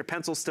screen. Your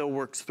pencil still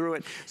works through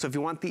it, so if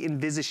you want the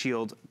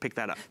InvisiShield, pick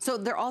that up. So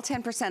they're all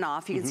 10%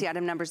 off. You can see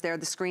item numbers there.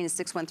 The screen is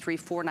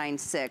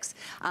 613496,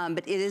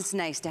 but it is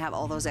nice to have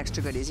all those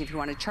extra goodies. If you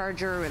want a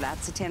charger,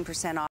 that's a 10% off.